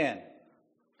 once again,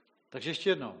 Takže ještě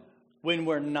jednou. when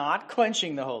we're not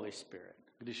quenching the Holy Spirit,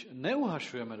 Když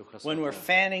neuhašujeme Ducha when we're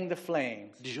Svatého, fanning the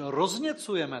flames, když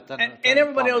rozněcujeme ten and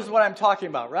everybody knows what I'm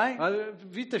talking about, right? Ale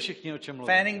víte všichni, o čem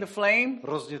mluvím. Fanning the flame.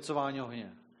 Rozněcování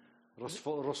ohně.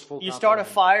 Rozfoukáte You start a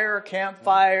oheň. fire, a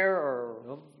campfire, or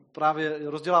Jo, právě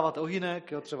rozděláváte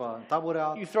ohýnek, jo, třeba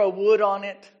táborák, you throw wood on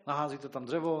it, naházíte tam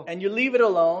dřevo, and you leave it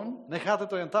alone necháte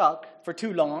to jen tak, for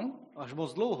too long. až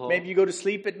moc dlouho. Maybe you go to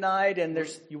sleep at night, and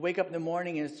you wake up in the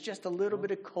morning, and it's just a little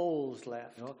bit of coals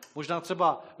left. Jo, možná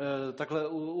třeba takhle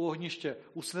u ohniště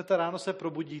usnete, ráno se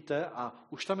probudíte a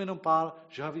už tam jenom pár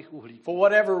žhavých uhlíků. For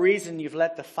whatever reason, you've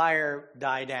let the fire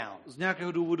die down. Z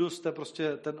nějakého důvodu jste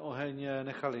prostě ten oheň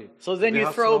nechali So then you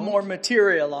vyhasnout. throw more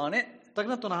material on it, Tak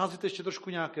na to naházíte ještě trošku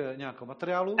nějakého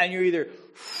materiálu and you either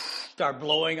start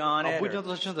blowing on a it, buď na or to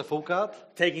začnete foukat,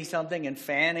 taking something and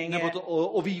fanning nebo it. to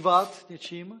ovývat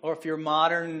něčím, Or if you're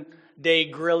modern day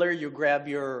griller, you grab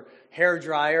your hair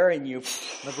dryer and you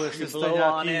nebo jestli jste blow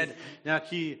on it.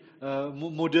 nějaký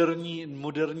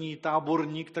moderní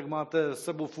táborník, tak máte s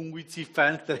sebou fungující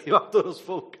fén, který vám to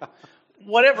rozfouká.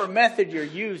 Whatever method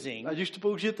you're using, Ať už to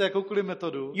použijete jakoukoliv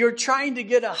metodu, you're trying to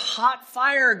get a hot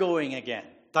fire going again.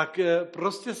 tak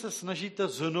prostě se snažíte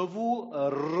znovu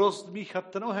rozdmíchat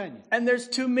ten oheň. And there's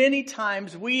too many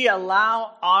times we allow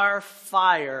our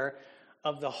fire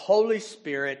of the Holy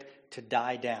Spirit to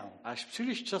die down. Až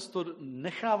příliš často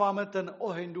necháváme ten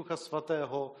oheň Ducha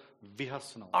Svatého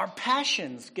vyhasnout. Our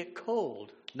passions get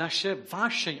cold. Naše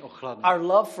vášeň ochladne. Our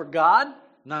love for God,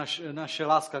 Naše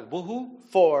láska k Bohu,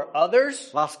 for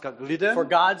others, láska k lidem, for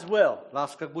God's will.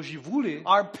 láska k Boží vůli,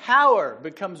 Our power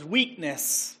becomes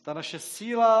weakness. ta naše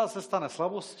síla se stane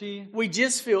slabostí, We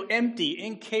just feel empty,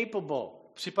 incapable.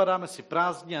 připadáme si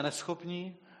prázdní a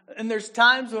neschopní. And there's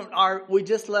times when we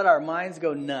just let our minds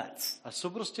go nuts. A jsou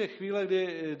prostě chvíle,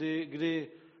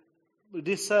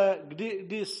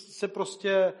 kdy se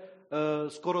prostě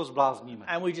skoro zblázníme.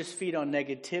 And we just feed on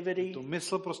negativity. Tu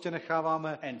mysl prostě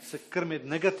necháváme And se krmit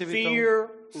negativitou, Fear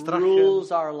strachem.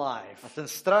 rules our A life. ten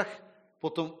strach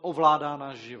potom ovládá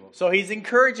náš život. So he's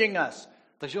encouraging us.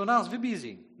 Takže on nás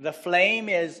vybízí. The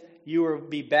flame is you will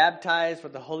be baptized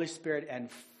with the Holy Spirit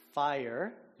and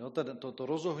fire. Jo, to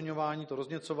rozohňování, to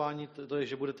rozněcování, to je,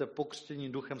 že budete pokřtěni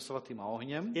Duchem Svatým a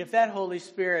ohněm. If that Holy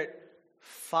Spirit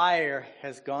fire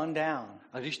has gone down,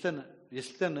 A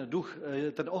jestli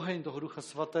ten oheň toho Ducha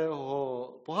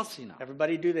Svatého pohasíná,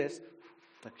 everybody do this.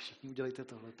 tak všichni udělejte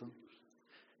tohleto.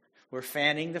 We're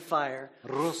fanning the fire.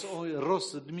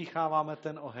 Rozdmícháváme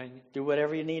ten oheň. Do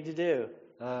whatever you need to do.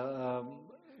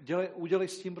 Udělej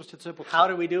s tím prostě, co je How potřeba.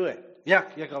 do we do it?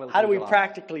 Jak ale How do we uděláme?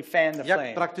 practically fan the Jak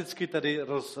flame? prakticky tedy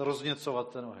rozněcovat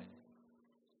ten oheň?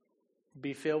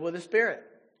 Be filled with the Spirit.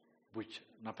 Buď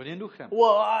naplněn duchem.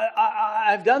 Well,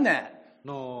 I've done that.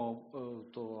 No,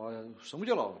 to už jsem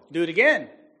udělal. Do it again.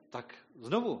 Tak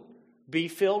znovu. Be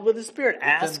filled with the Spirit.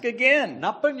 Ask again.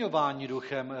 Naplňování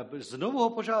duchem, znovu ho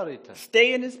požádejte. Stay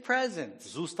in His presence.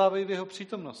 Zůstávej v jeho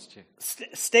přítomnosti.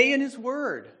 Stay in His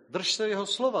Word. Drž se jeho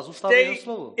slova, zůstávej jeho Stay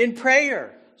slovu. in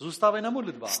prayer. Zůstávej na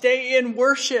modlitbách. Stay in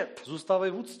worship.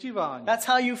 Zůstávej v uctívání. That's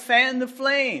how you fan the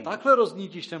flame. Takhle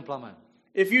roznítíš ten plamen.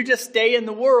 If you just stay in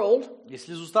the world,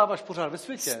 Jestli zůstáváš pořád ve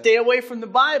světě stay away from the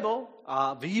Bible,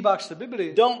 a vyhýbáš se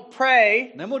Bibli, don't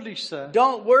pray, nemodlíš se,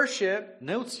 don't worship,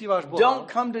 neuctíváš Boha,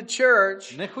 don't come to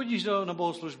church, nechodíš na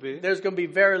bohoslužby, there's going to be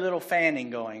very little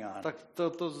fanning going on. tak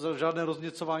to žádné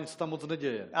rozněcování se tam moc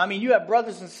neděje. I mean, you have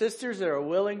brothers and sisters that are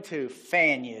willing to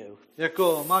fan you.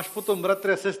 Jako máš potom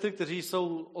bratry a sestry, kteří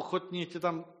jsou ochotní tě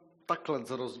tam takhle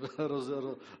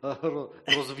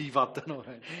rozvívat. No.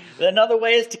 Another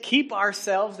way is to keep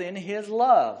ourselves in his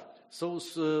love. Jsou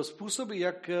způsoby,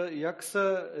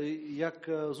 jak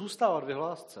zůstávat v jeho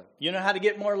lásce. You know how to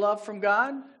get more love from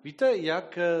God? Víte,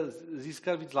 jak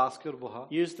získat víc lásky od Boha?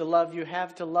 Use the love you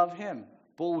have to love him.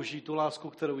 Použij tu lásku,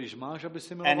 kterou již máš, aby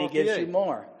si And miloval he gives jej. you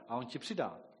more. A on ti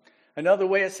přidá. Another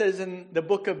way it says in the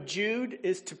book of Jude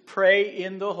is to pray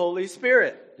in the Holy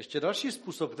Spirit. Ještě další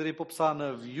způsob, který je popsán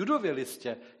v Judově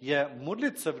listě, je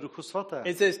modlit se v Duchu Svatém.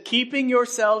 It says keeping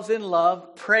yourselves in love,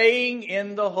 praying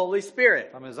in the Holy Spirit.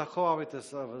 Tam je zachovávajte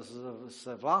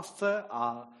se v lásce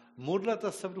a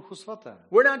modlete se v Duchu Svatém.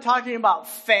 We're not talking about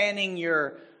fanning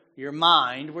your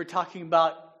mind, we're talking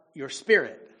about your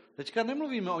spirit. Teďka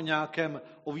nemluvíme o nějakém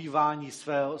ovívání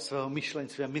svého myšlení,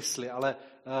 své mysli, ale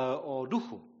o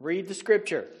duchu. Read the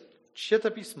scripture. Čtěte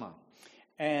písma.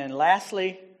 And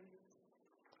lastly,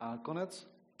 A konec.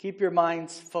 keep your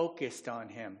minds focused on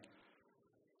him.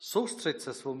 Soustřeď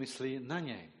se svou myslí na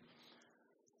něj.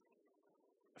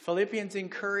 Philippians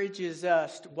encourages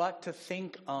us what to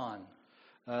think on.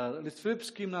 List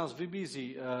Filipským nás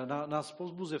vybízí, nás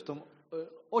povzbuzuje v tom,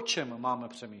 o čem máme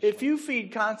přemýšlet. If you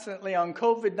feed constantly on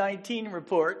COVID-19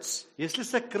 reports, Jestli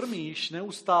se krmíš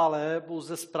neustále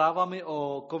pouze zprávami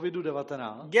o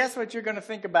COVID-19, guess what you're going to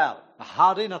think about?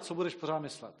 hádej, na co budeš pořád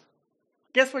myslet.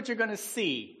 Guess what you're going to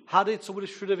see? Hádej, co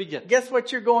budeš všude vidět. Guess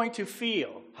what you're going to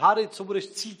feel? Hádej, co budeš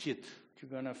cítit.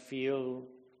 You're going to feel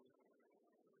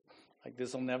like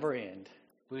this will never end.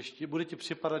 Bude ti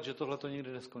připadat, že tohle to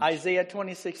nikdy neskončí. Isaiah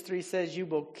 26:3 says, you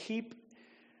will keep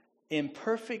in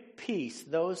perfect peace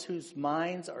those whose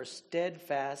minds are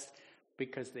steadfast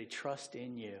because they trust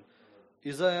in you.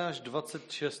 Izajáš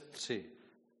 26:3.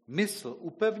 Mysl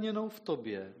upevněnou v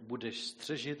tobě budeš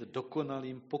střežit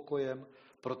dokonalým pokojem,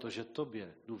 protože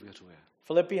tobě důvěřuje.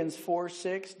 Philippians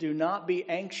 4:6, do not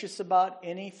be anxious about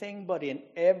anything, but in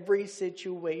every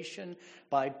situation,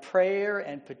 by prayer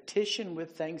and petition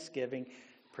with thanksgiving,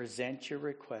 present your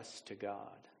requests to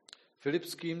God.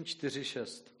 Filipským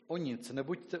 4:6. O nic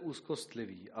nebuďte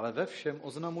úzkostliví, ale ve všem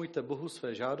oznamujte Bohu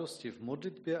své žádosti v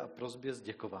modlitbě a prosbě s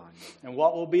děkováním. And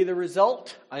what will be the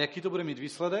result? A jaký to bude mít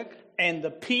výsledek? And the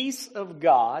peace of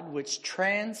God, which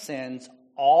transcends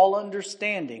all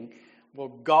understanding, will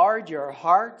guard your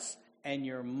hearts and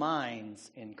your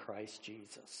minds in Christ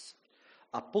Jesus.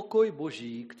 A pokoj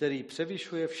Boží, který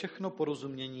převyšuje všechno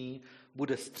porozumění,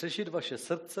 bude střežit vaše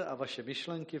srdce a vaše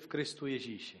myšlenky v Kristu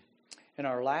Ježíši. And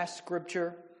our last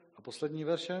scripture, A poslední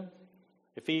verše?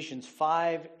 Ephesians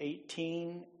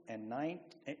 5:18 and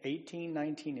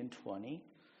 19 and 20.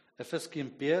 Efeským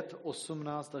 5,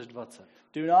 18 až 20.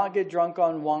 Do not get drunk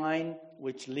on wine,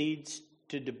 which leads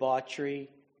to debauchery.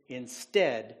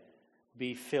 Instead,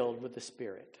 be filled with the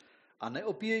Spirit. A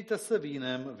neopíjejte se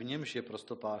vínem, v němž je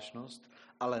prostopášnost,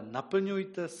 ale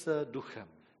naplňujte se duchem.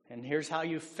 And here's how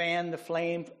you fan the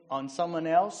flame on someone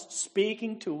else,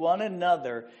 speaking to one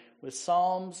another with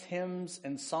psalms, hymns,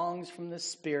 and songs from the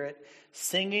Spirit,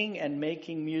 singing and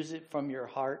making music from your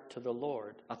heart to the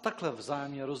Lord. A takhle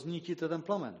vzájemně roznítíte ten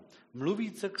plamen.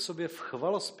 Mluvíte k sobě v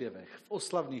chvalospěvech, v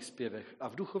oslavných zpěvech a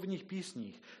v duchovních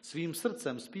písních, svým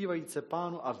srdcem zpívajíce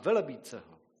Pánu a velebíce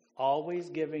ho. Always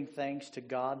giving thanks to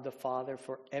God the Father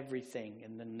for everything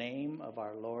in the name of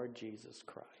our Lord Jesus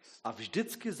Christ. A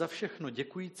vždycky za všechno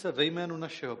děkujíce ve jménu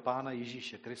našeho Pána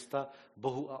Ježíše Krista,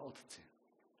 Bohu a Otci.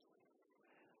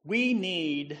 We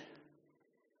need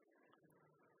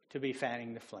to be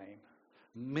fanning the flame.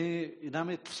 Nám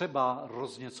je třeba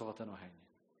rozněcovat ten oheň.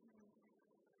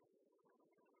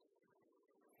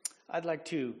 I'd like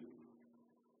to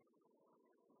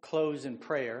close in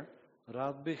prayer.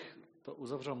 Rád bych to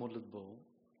uzavřel modlitbou.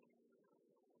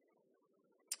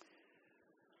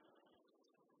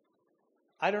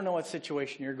 I don't know what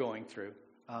situation you're going through,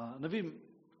 A nevím,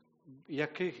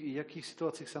 jakých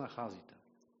situacích se nacházíte.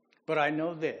 but I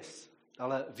know this.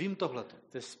 Ale vím tohleto.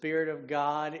 The Spirit of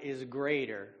God is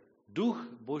greater. Duch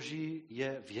Boží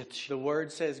je větší. The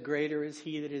word says greater is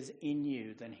he that is in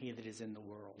you than he that is in the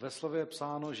world. Ve slově je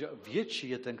psáno, že větší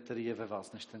je ten, který je ve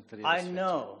vás, než ten, který je ve I světě.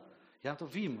 know Já to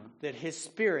vím, that his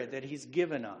Spirit that he's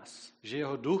given us že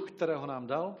jeho duch, kterého nám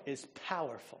dal, is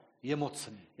powerful, je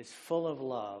mocný, is full of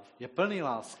love, je plný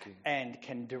lásky and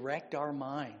can direct our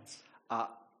minds.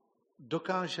 a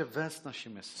dokáže vést naši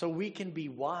mysl. so we can be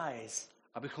wise.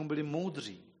 Abychom byli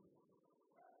moudří.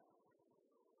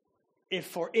 If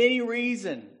for any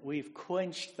reason we've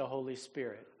quenched the Holy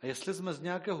Spirit, A jestli jsme z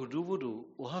nějakého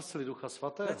důvodu uhasili Ducha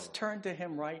Svatého, let's turn to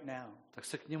him right now. tak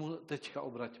se k němu teďka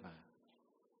obraťme.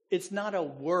 It's not a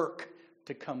work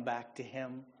to come back to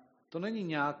him. To není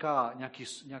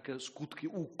nějaké skutky,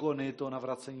 úkony, to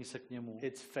navracení se k němu.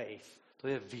 It's faith. To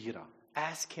je víra.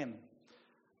 Ask him,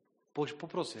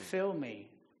 Poprosi, fill me,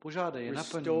 požádej je,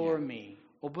 naplň restore mě, me,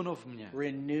 obnov mě,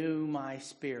 renew my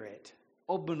spirit.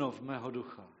 obnov mého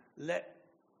ducha.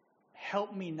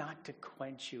 Help me not to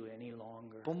quench you any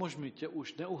longer. Pomož mi tě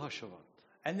už neuhašovat.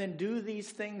 And then do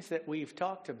these things that we've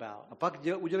talked about. A pak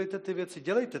dělejte ty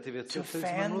věci, o kterých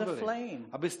jsme mluvili,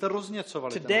 abyste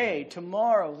rozněcovali today,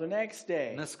 tomorrow, the next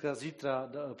day. Dneska, zítra,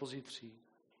 pozítří.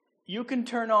 You can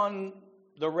turn on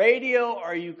the radio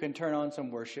or you can turn on some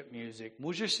worship music.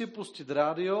 Můžeš si pustit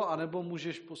rádio, anebo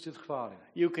můžeš pustit chvály.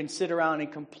 You can sit around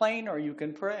and complain or you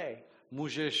can pray.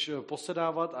 Můžeš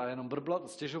posedávat a jenom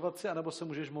brblat, stěžovat si, anebo se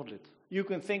můžeš modlit. You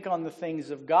can think on the things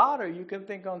of God or you can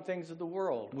think on things of the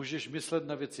world. Můžeš myslet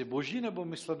na věci boží nebo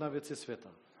myslet na věci světa.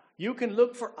 You can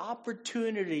look for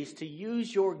opportunities to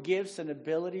use your gifts and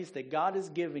abilities that God has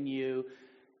given you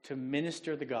to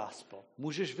minister the gospel.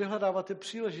 Můžeš vyhledávat ty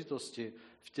příležitosti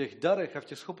v těch darech a v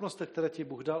těch schopnostech, které ti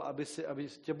Bůh dal, aby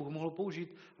tě Bůh mohl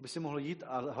použít, aby si mohl jít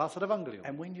a hlásat evangelium.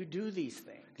 And when you do these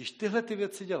things, Když tyhle ty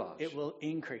věci děláš, it will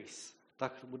increase.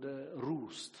 tak bude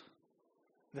růst.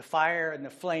 The fire and the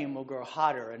flame will grow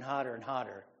hotter and hotter and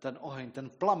hotter. Ten oheň, ten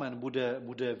plamen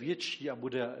bude větší a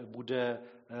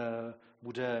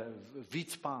bude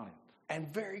víc pálit. And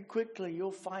very quickly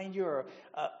you'll find you're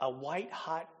a white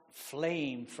hot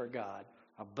flame for God.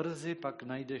 A brzy pak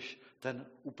najdeš ten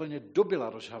úplně dobyla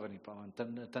rozhavený plamen,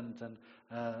 ten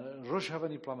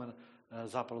rozhavený plamen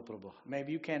zápalu pro Boha.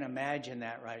 Maybe you can't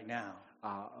imagine that right now.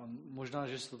 A možná,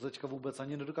 že si to teďka vůbec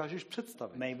ani nedokážeš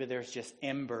představit. Maybe there's just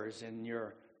embers in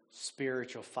your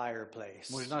spiritual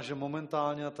fireplace. Možná, že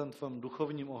momentálně na ten tvém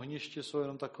duchovním ohništi jsou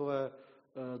jenom takové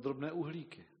drobné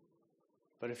uhlíky.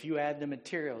 But if you add the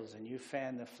materials and you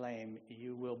fan the flame,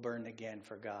 you will burn again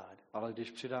for God. Ale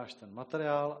když přidáš ten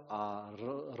materiál a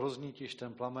roznítíš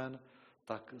ten plamen,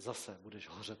 tak zase budeš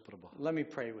hořet pro Boha. Let me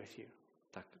pray with you.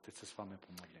 Tak teď se s vámi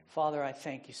pomodlím. Father, I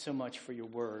thank you so much for your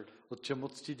word. Otče,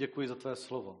 moc ti děkuji za tvé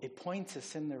slovo. It points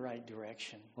us in the right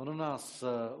direction.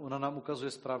 Ono nám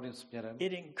ukazuje správným směrem.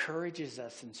 It encourages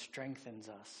us and strengthens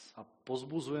us. A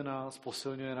pozbuzuje nás,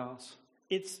 posilňuje nás.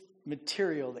 It's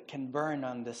material that can burn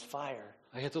on this fire.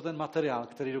 A je to ten materiál,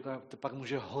 který pak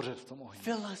může hořet v tom ohni.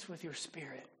 Fill us with your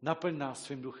spirit. Naplň nás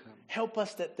svým duchem. Help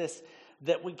us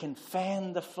that we can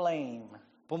fan the flame.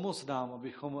 Pomoz nám,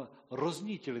 abychom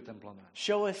roznítili ten plamen.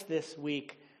 Show us this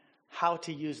week how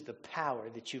to use the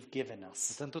power that you've given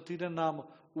us. A tento týden nám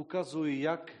ukazuj,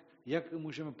 jak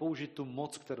můžeme použít tu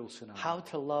moc, kterou si nám How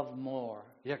to love more.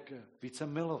 Jak více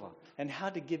milovat. And how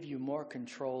to give you more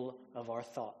control of our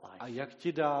thought life. A jak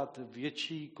ti dát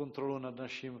větší kontrolu nad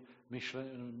naším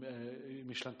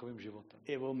myšlenkovým životem.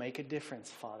 It will make a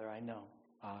difference, Father, I know.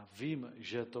 A vím,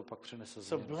 že to pak přinese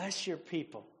So změnu. bless your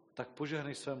people Tak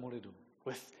požehnej svému lidu.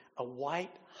 with a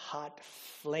white, hot,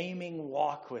 flaming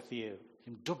walk with you.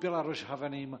 Tím doběla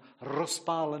rozhaveným,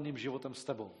 rozpáleným životem s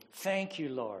tebou. Thank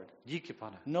you, Lord. Díky,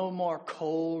 pane. No more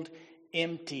cold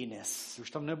emptiness,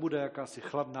 Už tam nebude jakási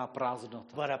chladná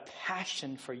prázdnota, but a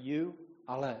passion for you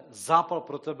ale zápal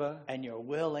pro tebe, and your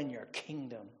will and your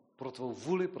kingdom. pro tvou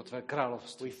vůli, pro tvé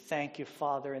království. We thank you,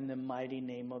 Father, in the mighty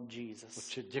name of Jesus.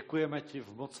 Otče, děkujeme ti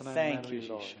v mocném Thank jménu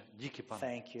you, Lord. Ježíše. Díky, pane.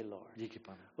 Thank you, Lord. Díky,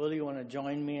 pane. Will you want to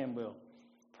join me and we'll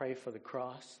pray for the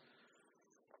cross?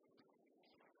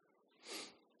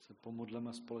 Se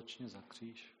pomodleme společně za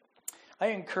kříž.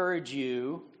 I encourage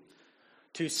you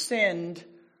to send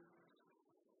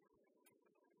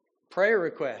prayer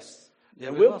requests.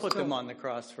 And we'll put them on the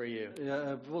cross for you.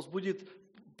 Pozbudit,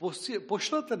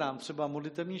 pošlete nám třeba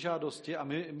modlitevní žádosti a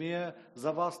my je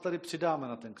za vás tady přidáme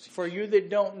na ten kříž. For you that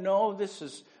don't know,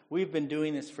 we've been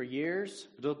doing this for years.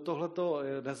 Kdo tohleto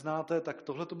neznáte, tak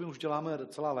tohleto my už děláme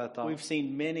celá léta. We've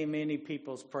seen many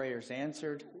people's prayers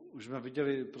answered. Už jsme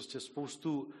viděli prostě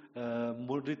spoustu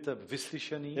modlitev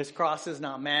vyslyšených. This cross is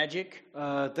not magic.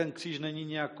 Ten kříž není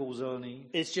nějak kouzelný.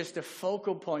 It's just a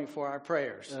focal point for our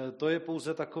prayers. To je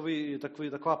pouze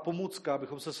taková pomůcka,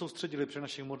 abychom se soustředili při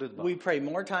našich modlitbách. We pray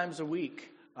more times a week.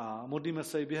 A modlíme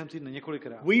se i během týdne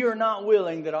několikrát. We are not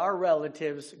willing that our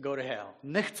relatives go to hell.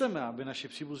 Nechceme, aby naši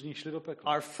příbuzní šli do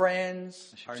pekla. Our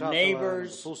friends, Naši our přátelé,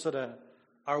 neighbors, sousedé,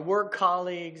 our work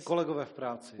colleagues. kolegové v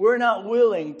práci. We're not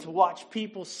willing to watch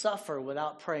people suffer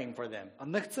without praying for them. A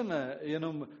nechceme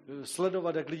jenom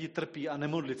sledovat, jak lidi trpí a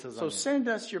nemodlit se za So ně. send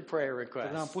us your prayer Tak nám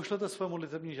requests pošlete své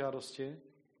modlitební žádosti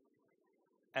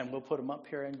and we'll put them up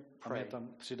here and a my je pray. tam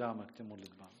přidáme k těm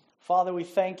modlitbám. Father, we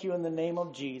thank you in the name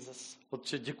of Jesus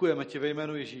Otče, děkujeme ti ve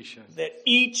jménu Ježíše, that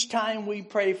each time we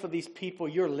pray for these people,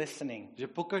 you're listening. že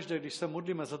pokaždé, když se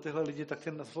modlíme za tyhle lidi, tak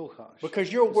ty nasloucháš.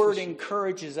 Because your word Slyšíš.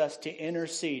 encourages us to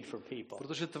intercede for people.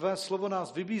 Protože tvé slovo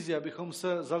nás vybízí, abychom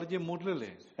se za lidi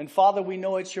modlili, And Father, we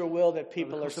know it's your will that people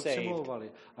abychom are se saved.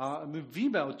 přimlouvali. A my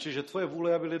víme, Otče, že tvoje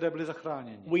vůle je, aby lidé byli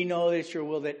zachráněni. We know that it's your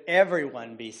will that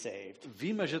everyone be saved.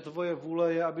 Víme, že tvoje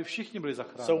vůle je, aby všichni byli So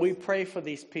zachráněni. we pray for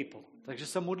these people Takže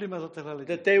se modlíme za tyhle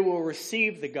lidi, that they will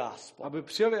receive the gospel. aby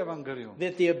přijali evangelium.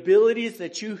 That the abilities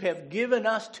that you have given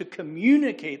us to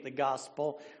communicate the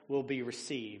gospel will be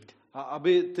received. A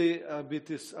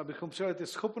abychom přijali ty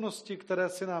schopnosti, které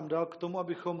si nám dal k tomu,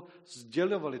 abychom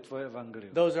sdělovali tvoje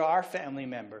evangelium. Those are our family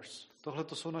members. Tohle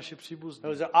to jsou naši příbuzní.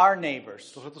 Those are our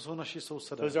neighbors. Tohle to jsou naši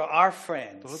sousedé. Those are our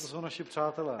Tohle to friends. jsou naši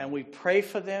přátelé. And we pray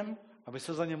for them. A my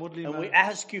se za ně And we modlíme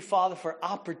ask you, Father, for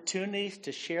opportunities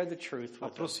to share the truth a with them.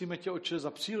 prosíme tě, Otče,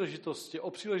 za příležitosti,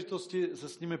 o příležitosti se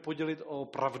s nimi podělit o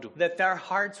pravdu. That their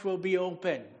hearts will be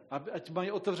open. Ať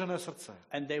mají otevřené srdce.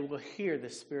 And they will hear the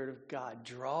Spirit of God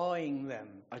drawing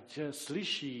them. Ať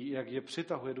slyší, jak je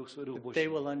přitahuje Duch Boží. They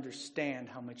will understand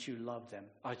how much you love them.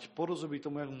 Ať porozumí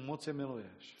tomu, jak moc je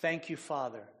miluješ. Thank you,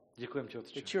 Father, Děkujem ti,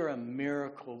 Otče. that you're a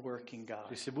miracle working Ty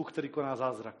God. jsi Bůh, který koná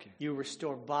zázraky. You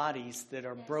restore bodies that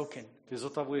are broken. Ty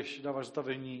dáváš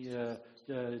zotavení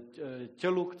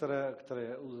tělu, které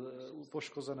je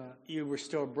poškozené. You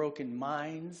restore broken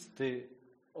minds, Ty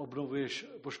obnovuješ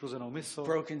poškozenou mysl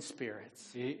broken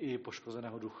spirits. i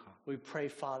poškozeného ducha. We pray,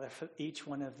 Father, for each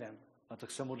one of them. A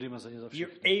tak se modlíme za ně za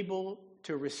You're všechny. able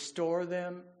to restore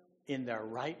them in their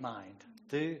right mind.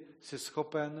 Ty jsi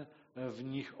schopen v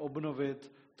nich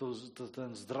obnovit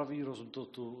ten zdravý rozum,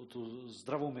 tu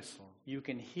zdravou mysl. You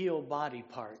can heal body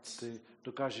parts Ty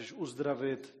dokážeš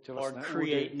uzdravit or tělesné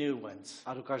create údy new ones.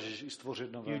 a dokážeš i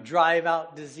stvořit nové. You drive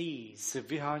out disease Ty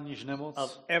vyháníš nemoc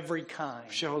of every kind.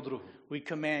 všeho druhu. We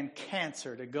command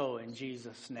cancer to go in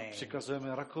Jesus' name.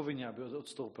 Přikazujeme rakovině, aby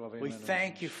odstoupila ve We jménu thank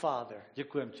you, Ježíše. Father,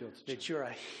 Děkujem ti, Otče, that you're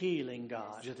a healing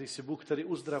God. že ty jsi Bůh, který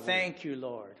uzdravuje. Thank you,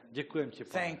 Lord. Děkujem ti,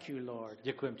 Pane. Thank you, Lord.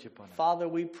 Děkujem ti, Pane. Father,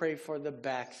 we pray for the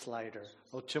backslider.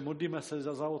 Otče, modlíme se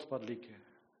za odpadlíky.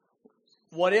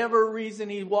 Whatever reason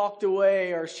he walked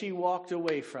away or she walked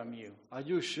away from you,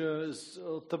 Ať už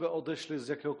od tebe odešli z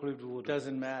jakéhokoliv důvodu.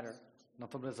 doesn't matter. Na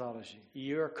tom nezáleží.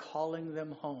 You're calling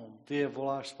them home Ty je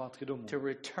voláš zpátky domů. to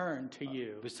return to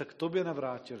you. Aby se k tobě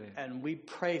navrátili. And we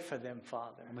pray for them,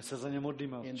 Father, A my se za ně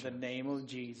modlíme, in the Otče. name of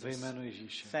Ve Jesus. jménu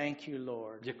Ježíše. Thank you,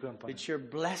 Lord, Děkujem, Pane. that your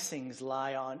blessings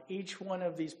lie on each one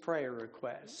of these prayer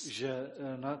requests. Že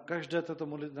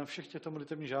na všech těchto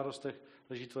modlitevních žádostech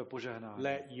leží tvoje požehnání.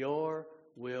 Let your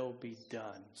will be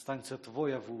done. Staň se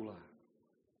tvoje vůle.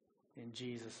 In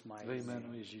Jesus' mighty Ve name.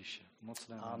 jménu Ježíše.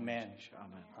 Mocné jméno Amen. Ježíše.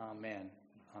 Amen. Amen.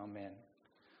 Amen.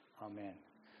 Amen.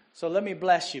 So let me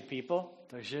bless you, people.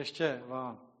 Takže ještě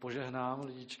vám požehnám,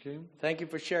 lidičky. Thank you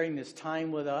for sharing this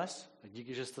time with us. Tak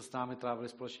díky, že jste s námi trávili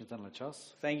společně tenhle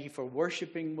čas. Thank you for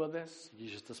worshiping with us. Díky,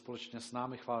 že jste společně s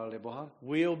námi chválili Boha.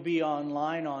 We'll be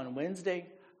online on Wednesday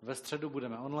Ve středu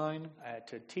budeme online,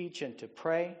 to teach and to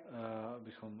pray.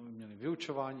 abychom měli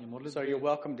vyučování, So modlitby. you're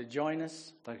welcome to join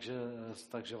us.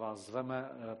 Takže vás zveme,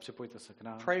 připojte se k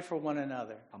nám. Pray for one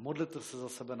another. A modlete se za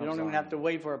sebe You don't even have to navzájem.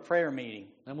 wait for a prayer meeting.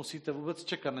 Nemusíte vůbec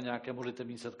čekat na nějaké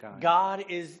modlitební setkání. God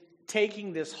is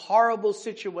taking this horrible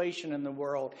situation in the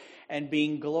world and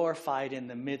being glorified in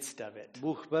the midst of it.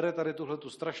 Bůh bere tady tuhletu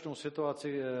strašnou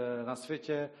situaci na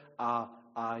světě a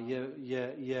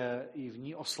je i v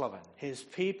ní oslaven. His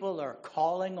people are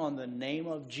calling on the name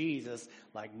of Jesus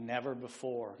like never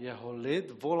before. Jeho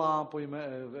lid volá,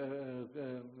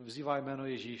 vzývá jméno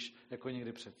Ježíš jako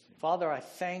nikdy předtím. Father, I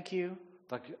thank you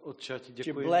Tak Otče, ti that you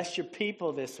děkuji, bless your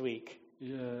people this week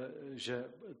že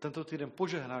tento týden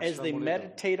požehnáš as they svému lidu.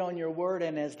 meditate on your word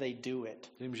and as they do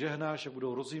it. Ty jim žehnáš, jak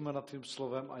budou rozjímat nad tvým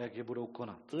slovem a jak je budou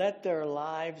konat. Let their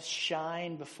lives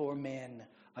shine before men.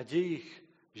 Ať jejich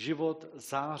život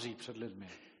září před lidmi.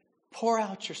 Pour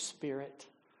out your spirit.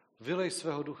 Vylej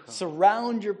svého ducha.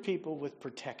 Surround your people with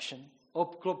protection.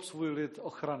 Obklop svůj lid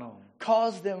ochranou.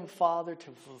 Cause them, Father,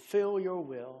 to fulfill your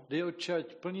will Dej, Otče, ať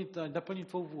naplní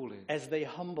tvou vůli. as they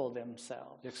humble Jak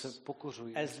themselves, se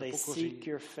pokořují, jak as se they pokoří, seek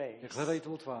your jak face, hledají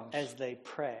tvou tvář, as they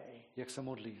pray, jak se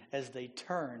modlí, as they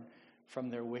turn from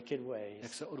their wicked jak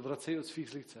ways. se odvracejí od svých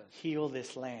zlých cest. Heal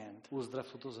this land.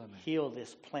 Uzdrav tuto zemi. Heal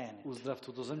this planet. Uzdrav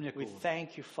tuto země. We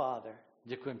thank you, Father,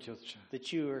 Děkujem ti, Otče,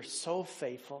 that you are so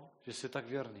faithful. že jsi tak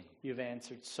věrný. You've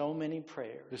answered so many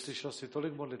prayers. Vyslyšel jsi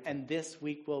tolik modliteb. And this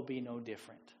week will be no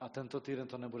different. A tento týden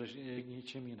to nebude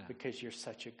ničím jiným. Because you're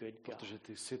such a good God. Protože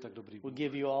ty jsi tak dobrý Bůh. We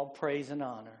give you all praise and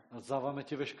honor. A vzdáváme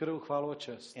ti veškerou chválu a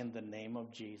čest. In the name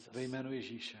of Jesus. Ve jménu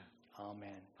Ježíše.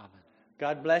 Amen. Amen.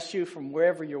 God bless you from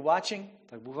wherever you're watching.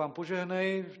 Tak Bůh vám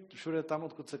požehnej všude tam,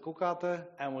 odkud se koukáte.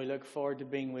 And we look forward to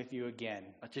being with you again.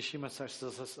 A těšíme se, až se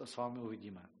zase s vámi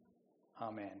uvidíme.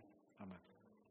 Amen.